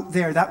it out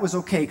there, that was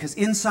okay, because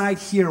inside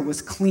here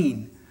was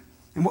clean.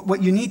 And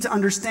what you need to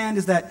understand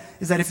is that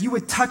if you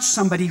would touch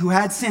somebody who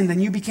had sin, then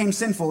you became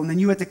sinful, and then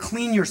you had to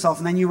clean yourself,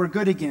 and then you were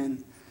good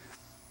again.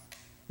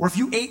 Or if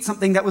you ate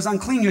something that was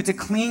unclean, you had to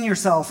clean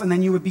yourself, and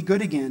then you would be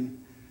good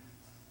again.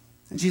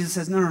 And Jesus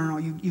says, no,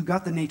 you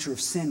got the nature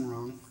of sin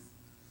wrong.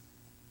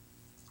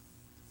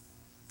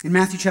 In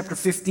Matthew chapter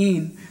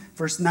 15,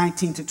 verse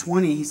 19 to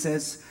 20, he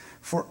says,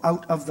 "For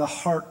out of the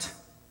heart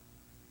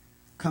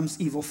comes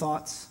evil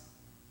thoughts,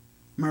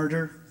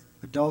 murder,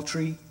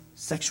 adultery,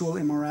 sexual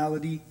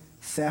immorality,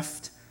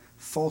 theft,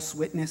 false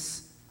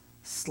witness,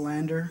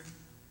 slander.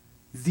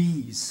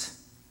 These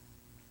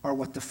are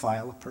what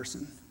defile a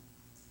person."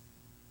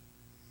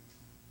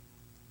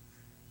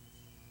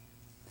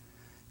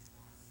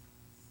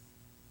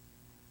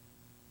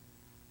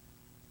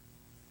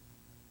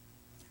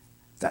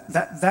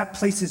 That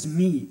places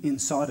me in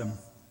Sodom.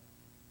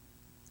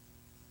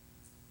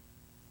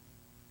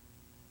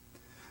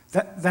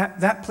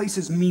 That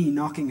places me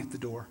knocking at the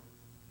door.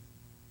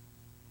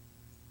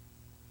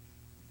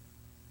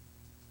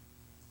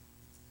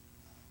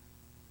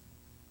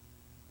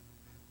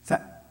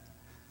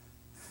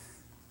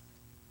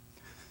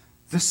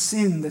 The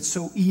sin that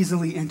so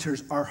easily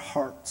enters our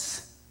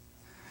hearts,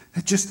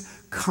 that just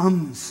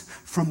comes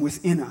from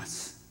within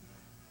us,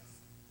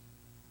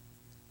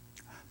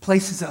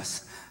 places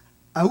us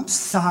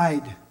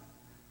outside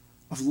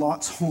of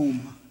Lot's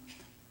home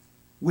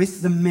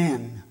with the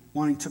men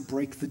wanting to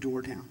break the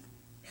door down.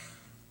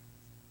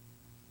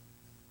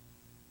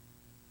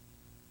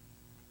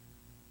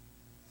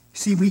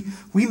 See,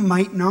 we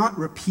might not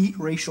repeat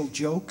racial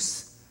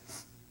jokes,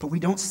 but we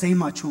don't say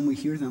much when we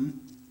hear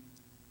them.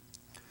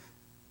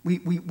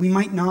 We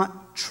might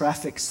not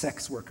traffic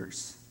sex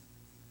workers,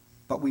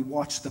 but we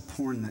watch the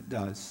porn that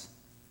does.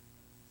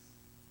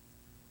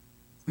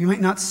 We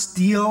might not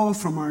steal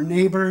from our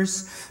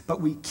neighbors,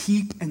 but we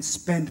keep and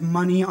spend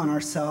money on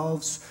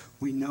ourselves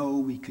we know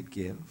we could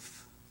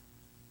give.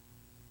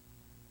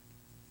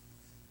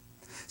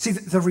 See,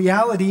 the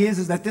reality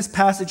is that this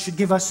passage should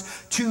give us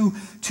two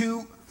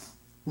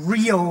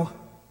real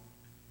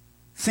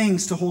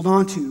things to hold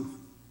on to.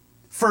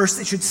 First,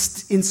 it should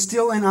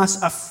instill in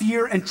us a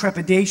fear and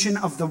trepidation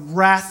of the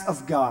wrath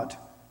of God.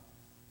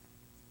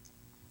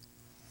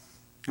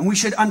 And we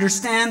should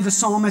understand the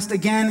psalmist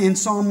again in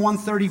Psalm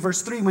 130,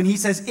 verse 3, when he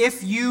says,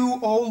 "If you,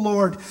 O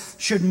Lord,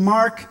 should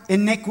mark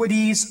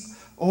iniquities,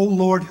 O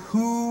Lord,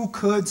 who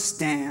could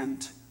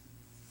stand?"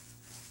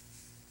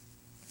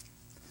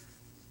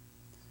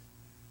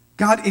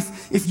 God,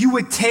 if you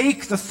would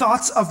take the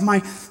thoughts of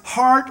my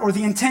heart or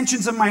the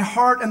intentions of my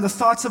heart and the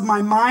thoughts of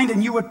my mind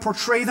and you would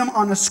portray them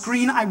on a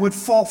screen, I would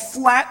fall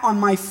flat on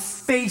my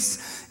face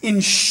in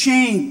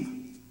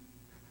shame.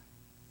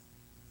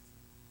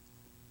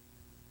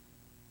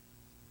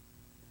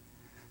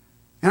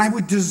 And I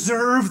would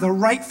deserve the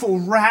rightful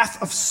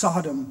wrath of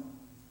Sodom.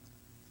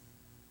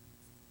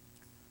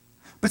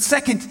 But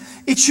second,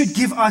 it should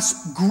give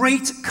us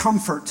great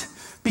comfort,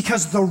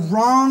 because the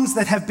wrongs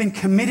that have been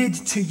committed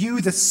to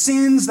you, the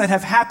sins that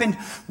have happened,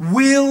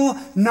 will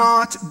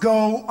not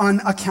go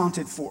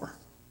unaccounted for.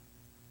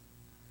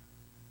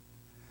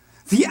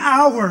 The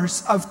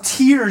hours of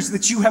tears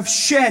that you have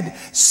shed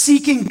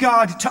seeking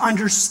God to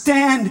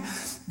understand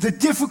the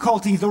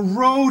difficulty, the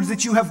road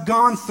that you have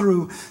gone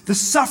through, the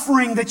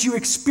suffering that you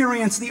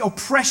experience, the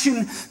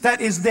oppression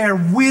that is there,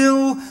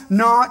 will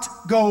not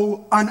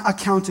go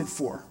unaccounted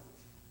for.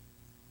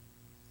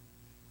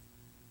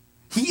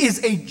 He is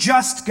a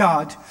just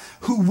God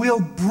who will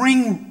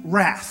bring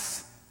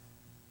wrath.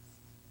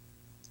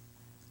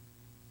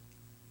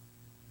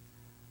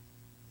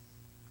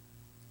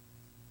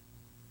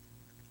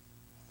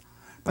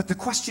 But the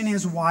question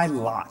is, why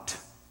Lot?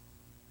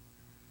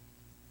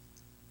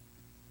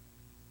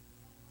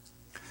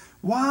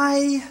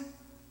 Why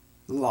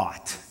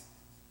Lot?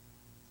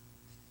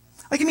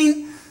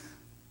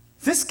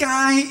 This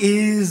guy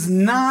is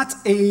not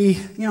a,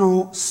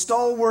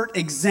 stalwart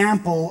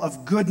example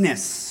of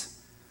goodness.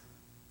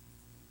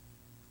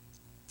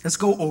 Let's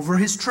go over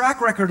his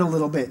track record a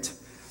little bit.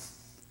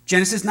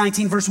 Genesis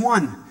 19, verse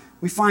 1.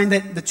 We find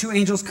that the two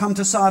angels come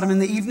to Sodom in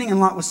the evening, and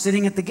Lot was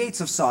sitting at the gates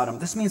of Sodom.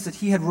 This means that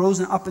he had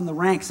risen up in the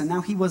ranks, and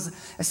now he was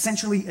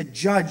essentially a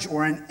judge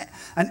or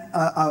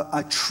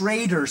a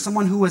trader,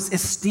 someone who was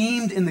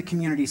esteemed in the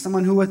community,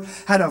 someone who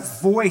had a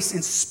voice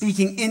in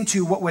speaking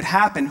into what would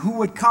happen, who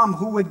would come,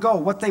 who would go,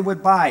 what they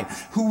would buy,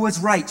 who was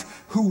right,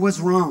 who was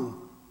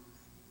wrong.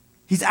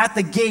 He's at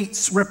the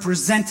gates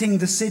representing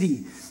the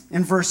city.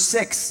 In verse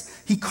 6,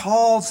 he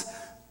calls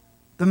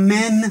the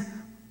men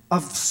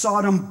of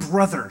Sodom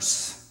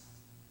brothers.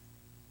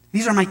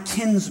 These are my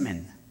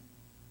kinsmen.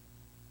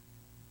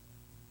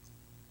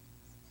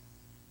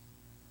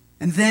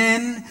 And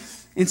then,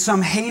 in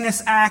some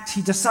heinous act,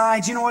 he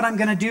decides, you know what I'm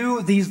going to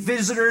do? These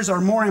visitors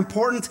are more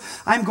important.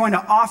 I'm going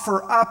to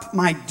offer up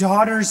my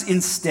daughters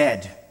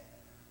instead.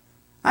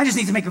 I just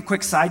need to make a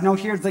quick side note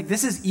here.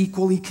 This is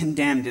equally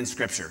condemned in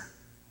Scripture.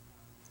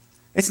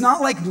 It's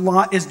not like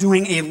Lot is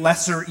doing a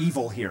lesser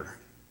evil here.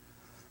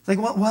 It's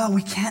well,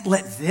 we can't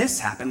let this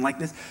happen.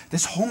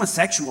 This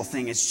homosexual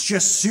thing is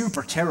just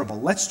super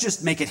terrible. Let's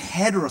just make it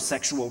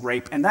heterosexual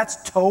rape, and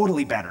that's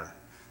totally better.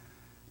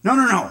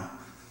 No.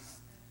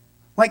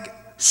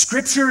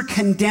 Scripture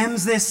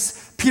condemns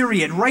this,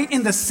 period. Right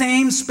in the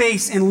same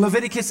space in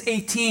Leviticus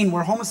 18,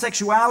 where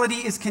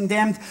homosexuality is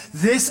condemned,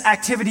 this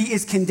activity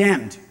is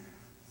condemned.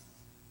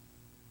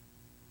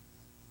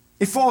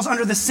 It falls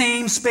under the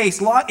same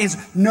space. Lot is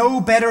no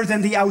better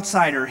than the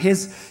outsider.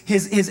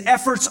 His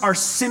efforts are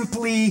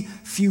simply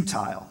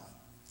futile.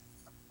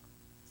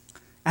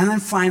 And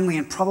then finally,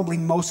 and probably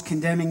most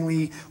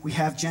condemningly, we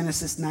have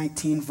Genesis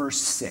 19,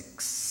 verse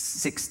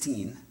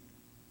 16.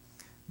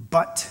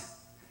 But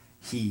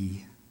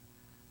he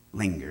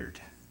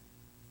lingered.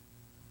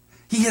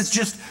 He has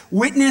just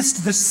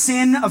witnessed the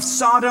sin of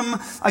Sodom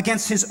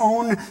against his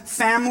own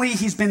family.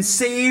 He's been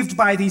saved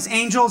by these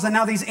angels, and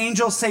now these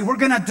angels say, we're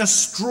going to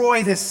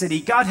destroy this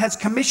city. God has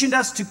commissioned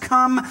us to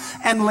come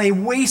and lay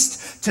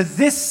waste to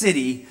this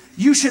city.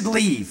 You should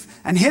leave.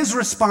 And his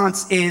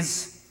response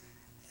is,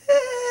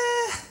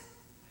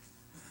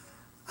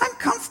 I'm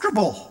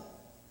comfortable.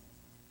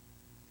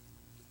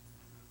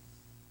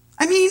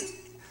 I mean,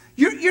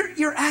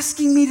 you're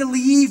asking me to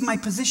leave my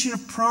position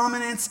of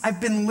prominence.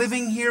 I've been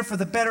living here for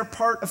the better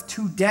part of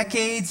 2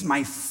 decades.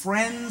 My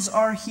friends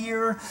are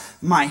here.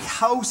 My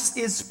house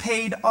is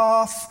paid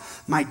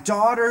off. My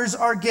daughters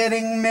are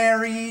getting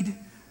married.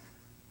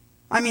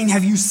 I mean,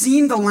 have you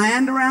seen the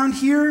land around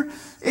here?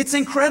 It's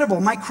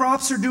incredible. My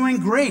crops are doing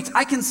great.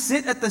 I can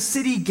sit at the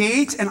city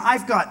gate and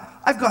I've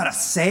got a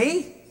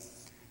say.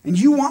 And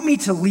you want me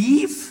to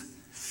leave?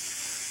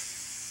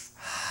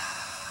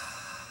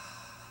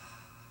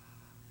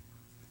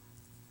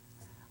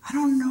 I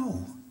don't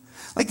know.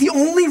 Like, the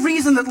only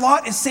reason that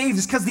Lot is saved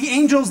is because the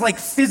angels, like,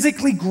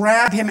 physically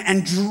grab him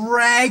and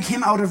drag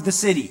him out of the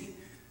city.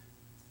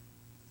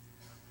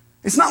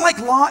 It's not like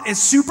Lot is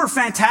super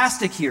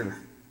fantastic here.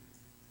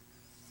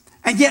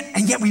 And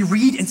yet we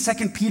read in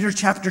 2 Peter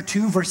chapter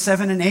 2, verse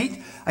 7 and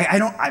 8.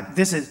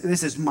 This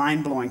is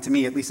mind-blowing to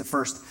me, at least at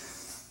first.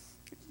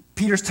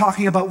 Peter's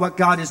talking about what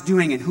God is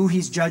doing and who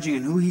he's judging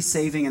and who he's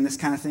saving and this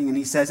kind of thing. And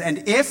he says,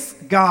 and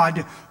if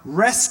God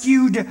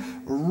rescued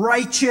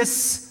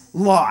righteous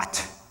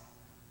Lot.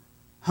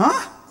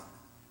 Huh?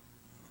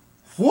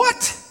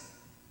 What?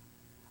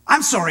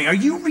 I'm sorry, are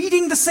you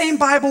reading the same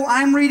Bible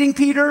I'm reading,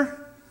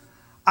 Peter?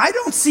 I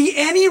don't see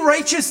any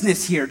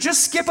righteousness here.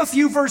 Just skip a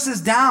few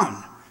verses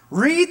down.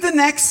 Read the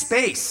next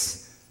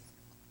space.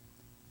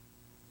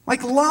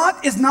 Like,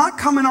 Lot is not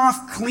coming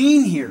off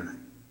clean here.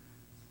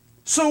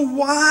 So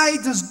why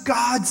does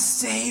God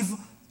save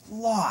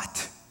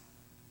Lot?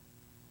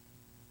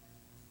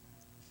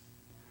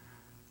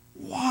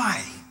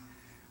 Why?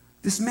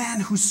 This man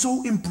who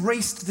so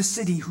embraced the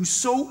city, who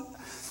so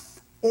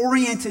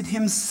oriented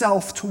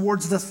himself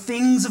towards the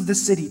things of the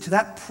city, to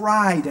that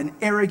pride and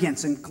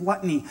arrogance and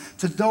gluttony,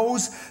 to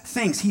those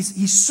things.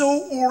 He's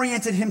so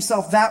oriented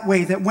himself that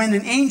way that when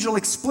an angel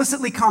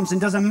explicitly comes and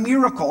does a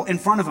miracle in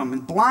front of him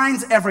and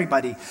blinds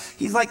everybody,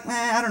 he's like,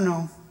 I don't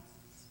know.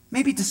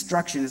 Maybe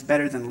destruction is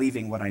better than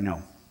leaving what I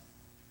know.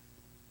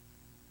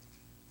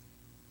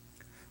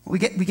 Well,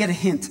 we get a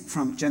hint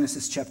from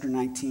Genesis chapter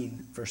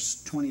 19,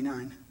 verse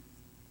 29.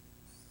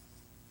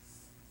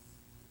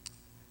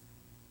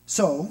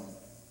 So,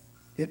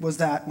 it was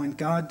that when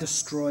God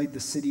destroyed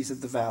the cities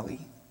of the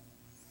valley,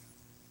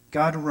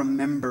 God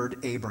remembered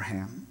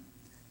Abraham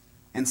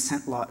and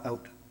sent Lot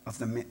out of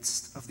the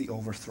midst of the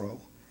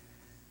overthrow,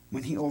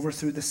 when he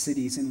overthrew the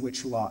cities in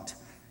which Lot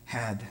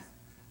had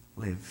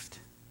lived.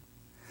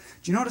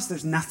 Do you notice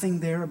there's nothing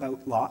there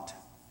about Lot?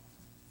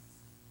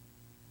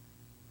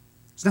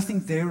 There's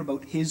nothing there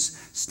about his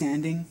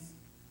standing.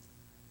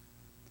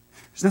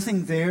 There's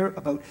nothing there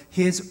about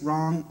his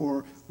wrong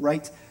or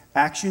right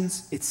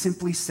actions. It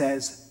simply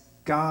says,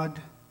 God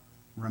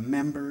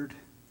remembered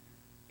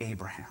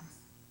Abraham.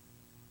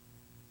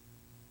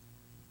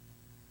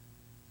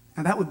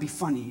 Now that would be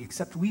funny,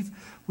 except we've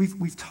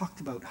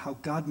talked about how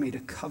God made a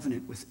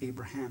covenant with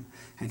Abraham,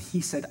 and he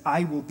said,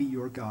 I will be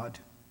your God.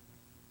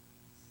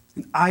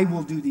 And I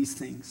will do these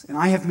things. And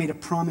I have made a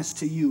promise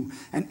to you.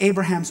 And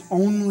Abraham's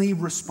only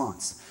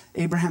response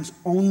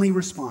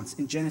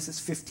in Genesis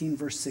 15,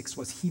 verse 6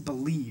 was he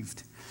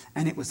believed,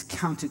 and it was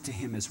counted to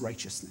him as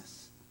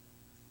righteousness.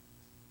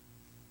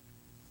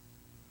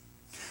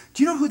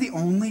 Do you know who the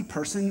only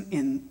person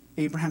in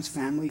Abraham's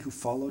family who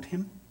followed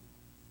him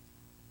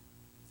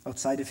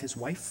outside of his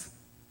wife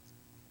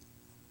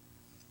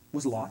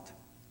was? Lot.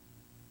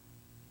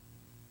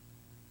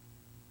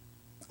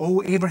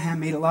 Oh,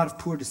 Abraham made a lot of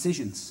poor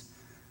decisions,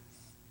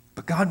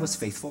 but God was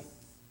faithful.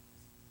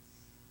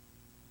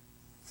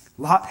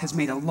 Lot has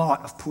made a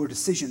lot of poor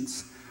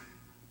decisions,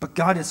 but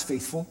God is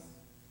faithful.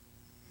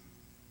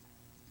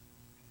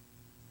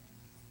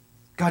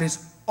 God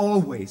is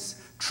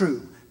always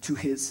true to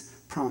his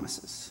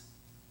promises.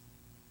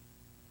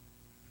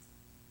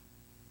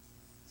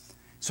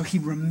 So he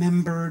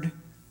remembered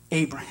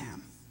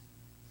Abraham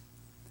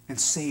and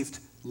saved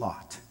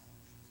Lot,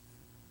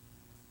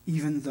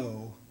 even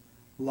though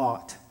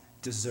Lot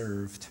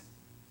deserved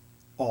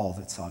all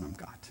that Sodom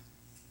got.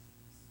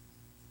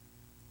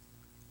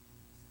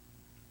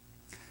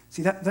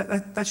 See,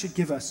 that should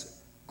give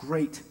us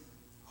great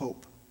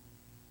hope.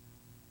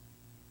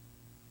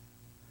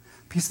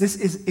 Because this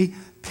is a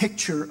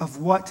picture of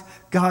what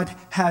God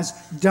has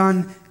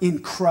done in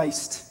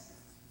Christ.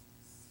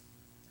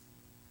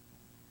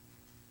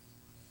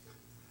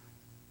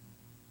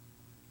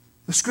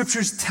 The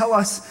scriptures tell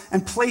us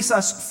and place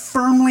us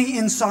firmly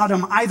in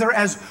Sodom, either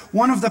as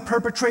one of the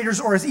perpetrators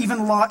or as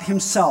even Lot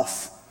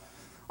himself.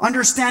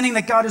 Understanding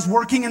that God is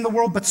working in the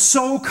world, but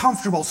so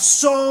comfortable,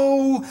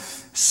 so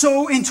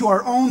into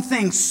our own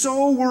things,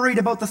 so worried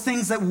about the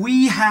things that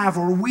we have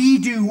or we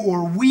do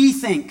or we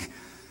think,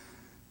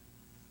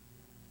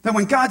 that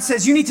when God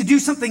says you need to do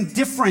something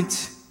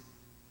different,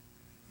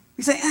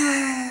 we say,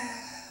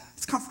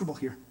 it's comfortable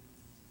here.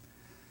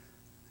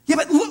 Yeah,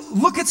 but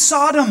look at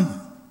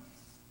Sodom.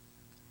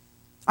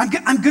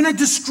 I'm going to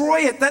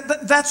destroy it.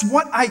 That's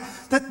what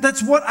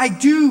I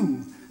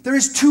do. There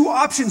is two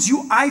options.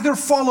 You either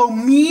follow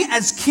me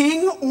as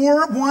king,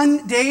 or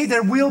one day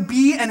there will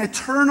be an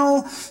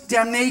eternal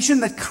damnation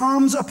that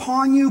comes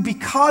upon you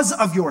because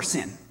of your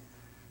sin.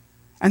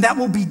 And that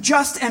will be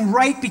just and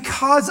right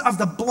because of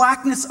the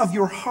blackness of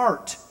your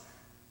heart.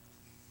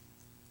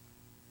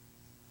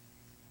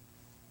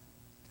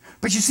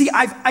 But you see,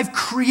 I've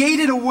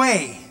created a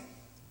way.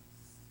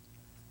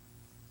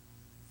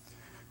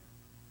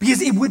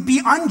 Because it would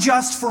be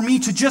unjust for me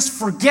to just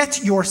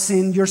forget your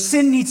sin. Your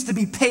sin needs to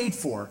be paid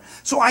for.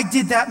 So I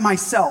did that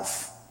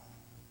myself.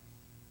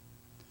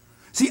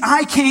 See,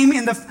 I came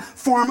in the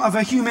form of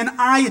a human.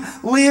 I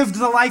lived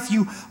the life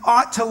you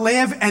ought to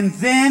live, and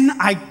then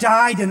I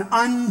died an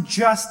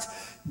unjust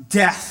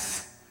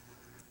death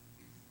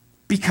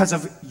because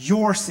of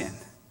your sin,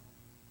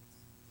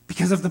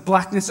 because of the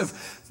blackness of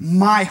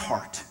my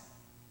heart.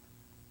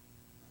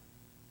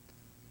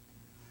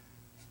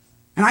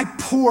 And I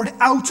poured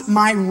out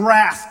my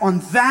wrath on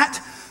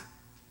that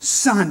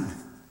Son,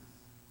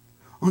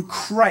 on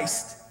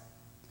Christ,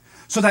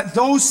 so that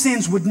those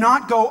sins would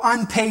not go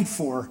unpaid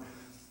for,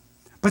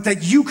 but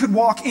that you could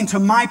walk into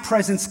my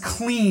presence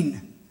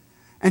clean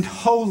and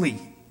holy.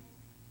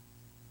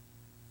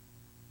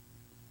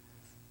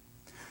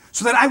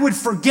 So that I would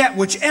forget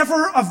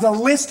whichever of the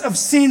list of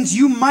sins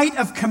you might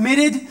have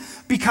committed,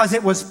 because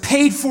it was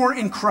paid for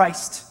in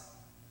Christ.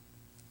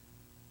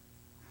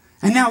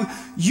 And now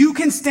you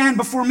can stand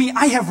before me.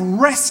 I have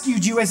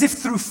rescued you as if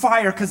through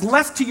fire, because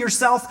left to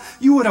yourself,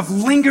 you would have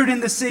lingered in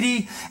the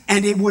city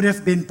and it would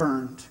have been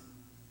burned.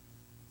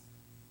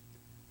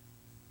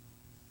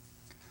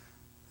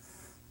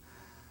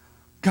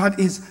 God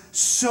is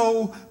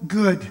so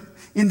good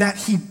in that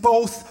he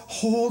both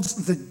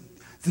holds the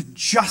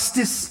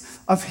justice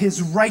of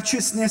his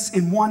righteousness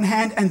in one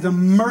hand and the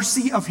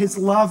mercy of his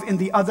love in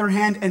the other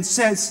hand, and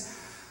says,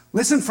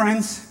 listen,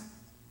 friends,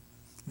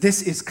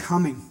 this is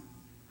coming.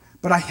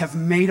 But I have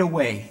made a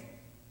way.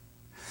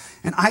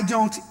 And I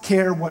don't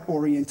care what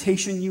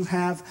orientation you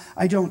have.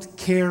 I don't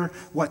care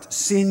what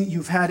sin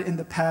you've had in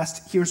the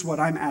past. Here's what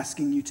I'm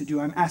asking you to do.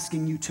 I'm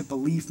asking you to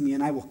believe me,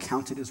 and I will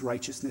count it as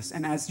righteousness.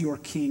 And as your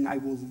king, I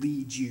will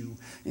lead you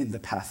in the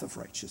path of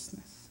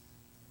righteousness.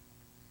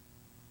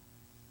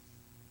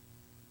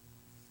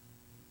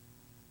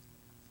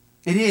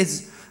 It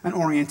is an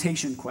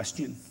orientation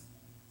question.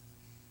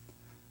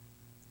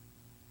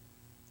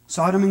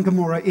 Sodom and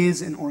Gomorrah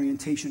is an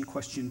orientation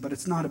question, but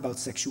it's not about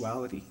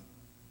sexuality.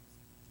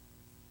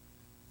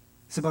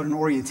 It's about an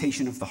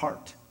orientation of the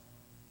heart.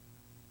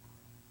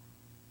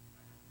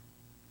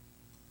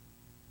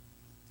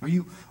 Are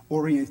you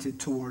oriented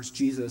towards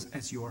Jesus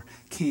as your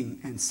King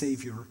and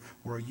Savior,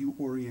 or are you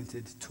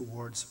oriented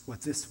towards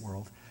what this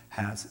world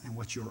has and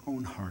what your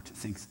own heart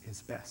thinks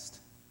is best?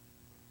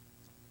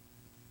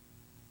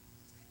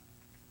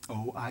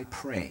 Oh, I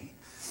pray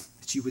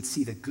that you would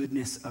see the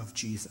goodness of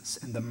Jesus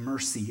and the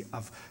mercy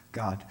of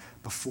God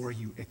before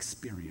you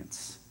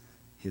experience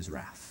his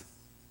wrath.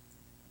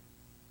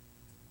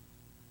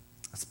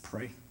 Let's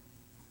pray.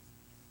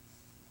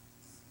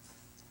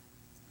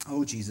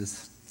 Oh,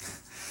 Jesus,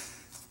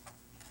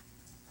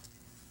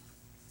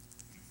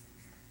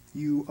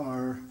 you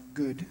are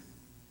good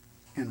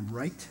and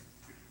right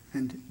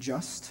and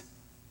just,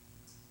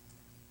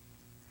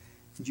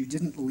 and you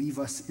didn't leave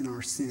us in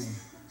our sin,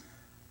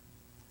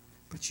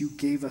 but you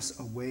gave us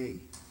a way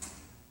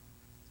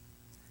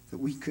that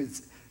we could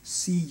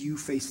see you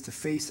face to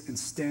face and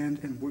stand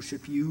and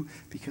worship you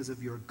because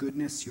of your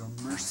goodness, your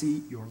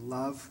mercy, your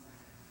love.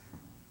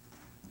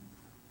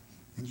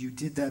 And you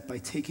did that by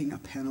taking a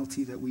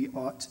penalty that we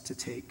ought to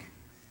take.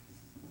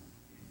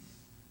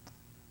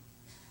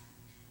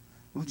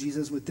 Well,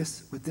 Jesus, would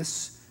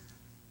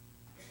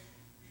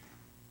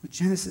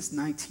Genesis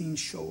 19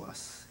 show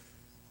us,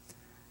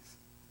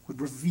 would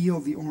reveal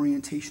the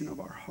orientation of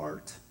our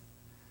heart.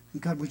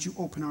 And God, would you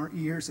open our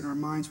ears and our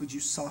minds? Would you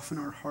soften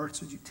our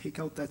hearts? Would you take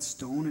out that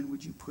stone and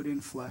would you put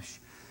in flesh?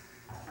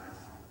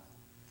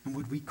 And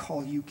would we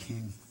call you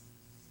King?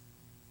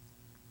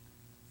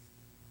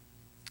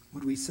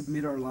 Would we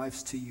submit our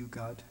lives to you,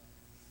 God?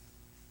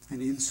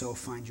 And in so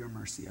find your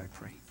mercy, I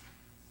pray.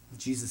 In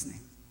Jesus' name,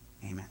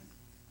 amen.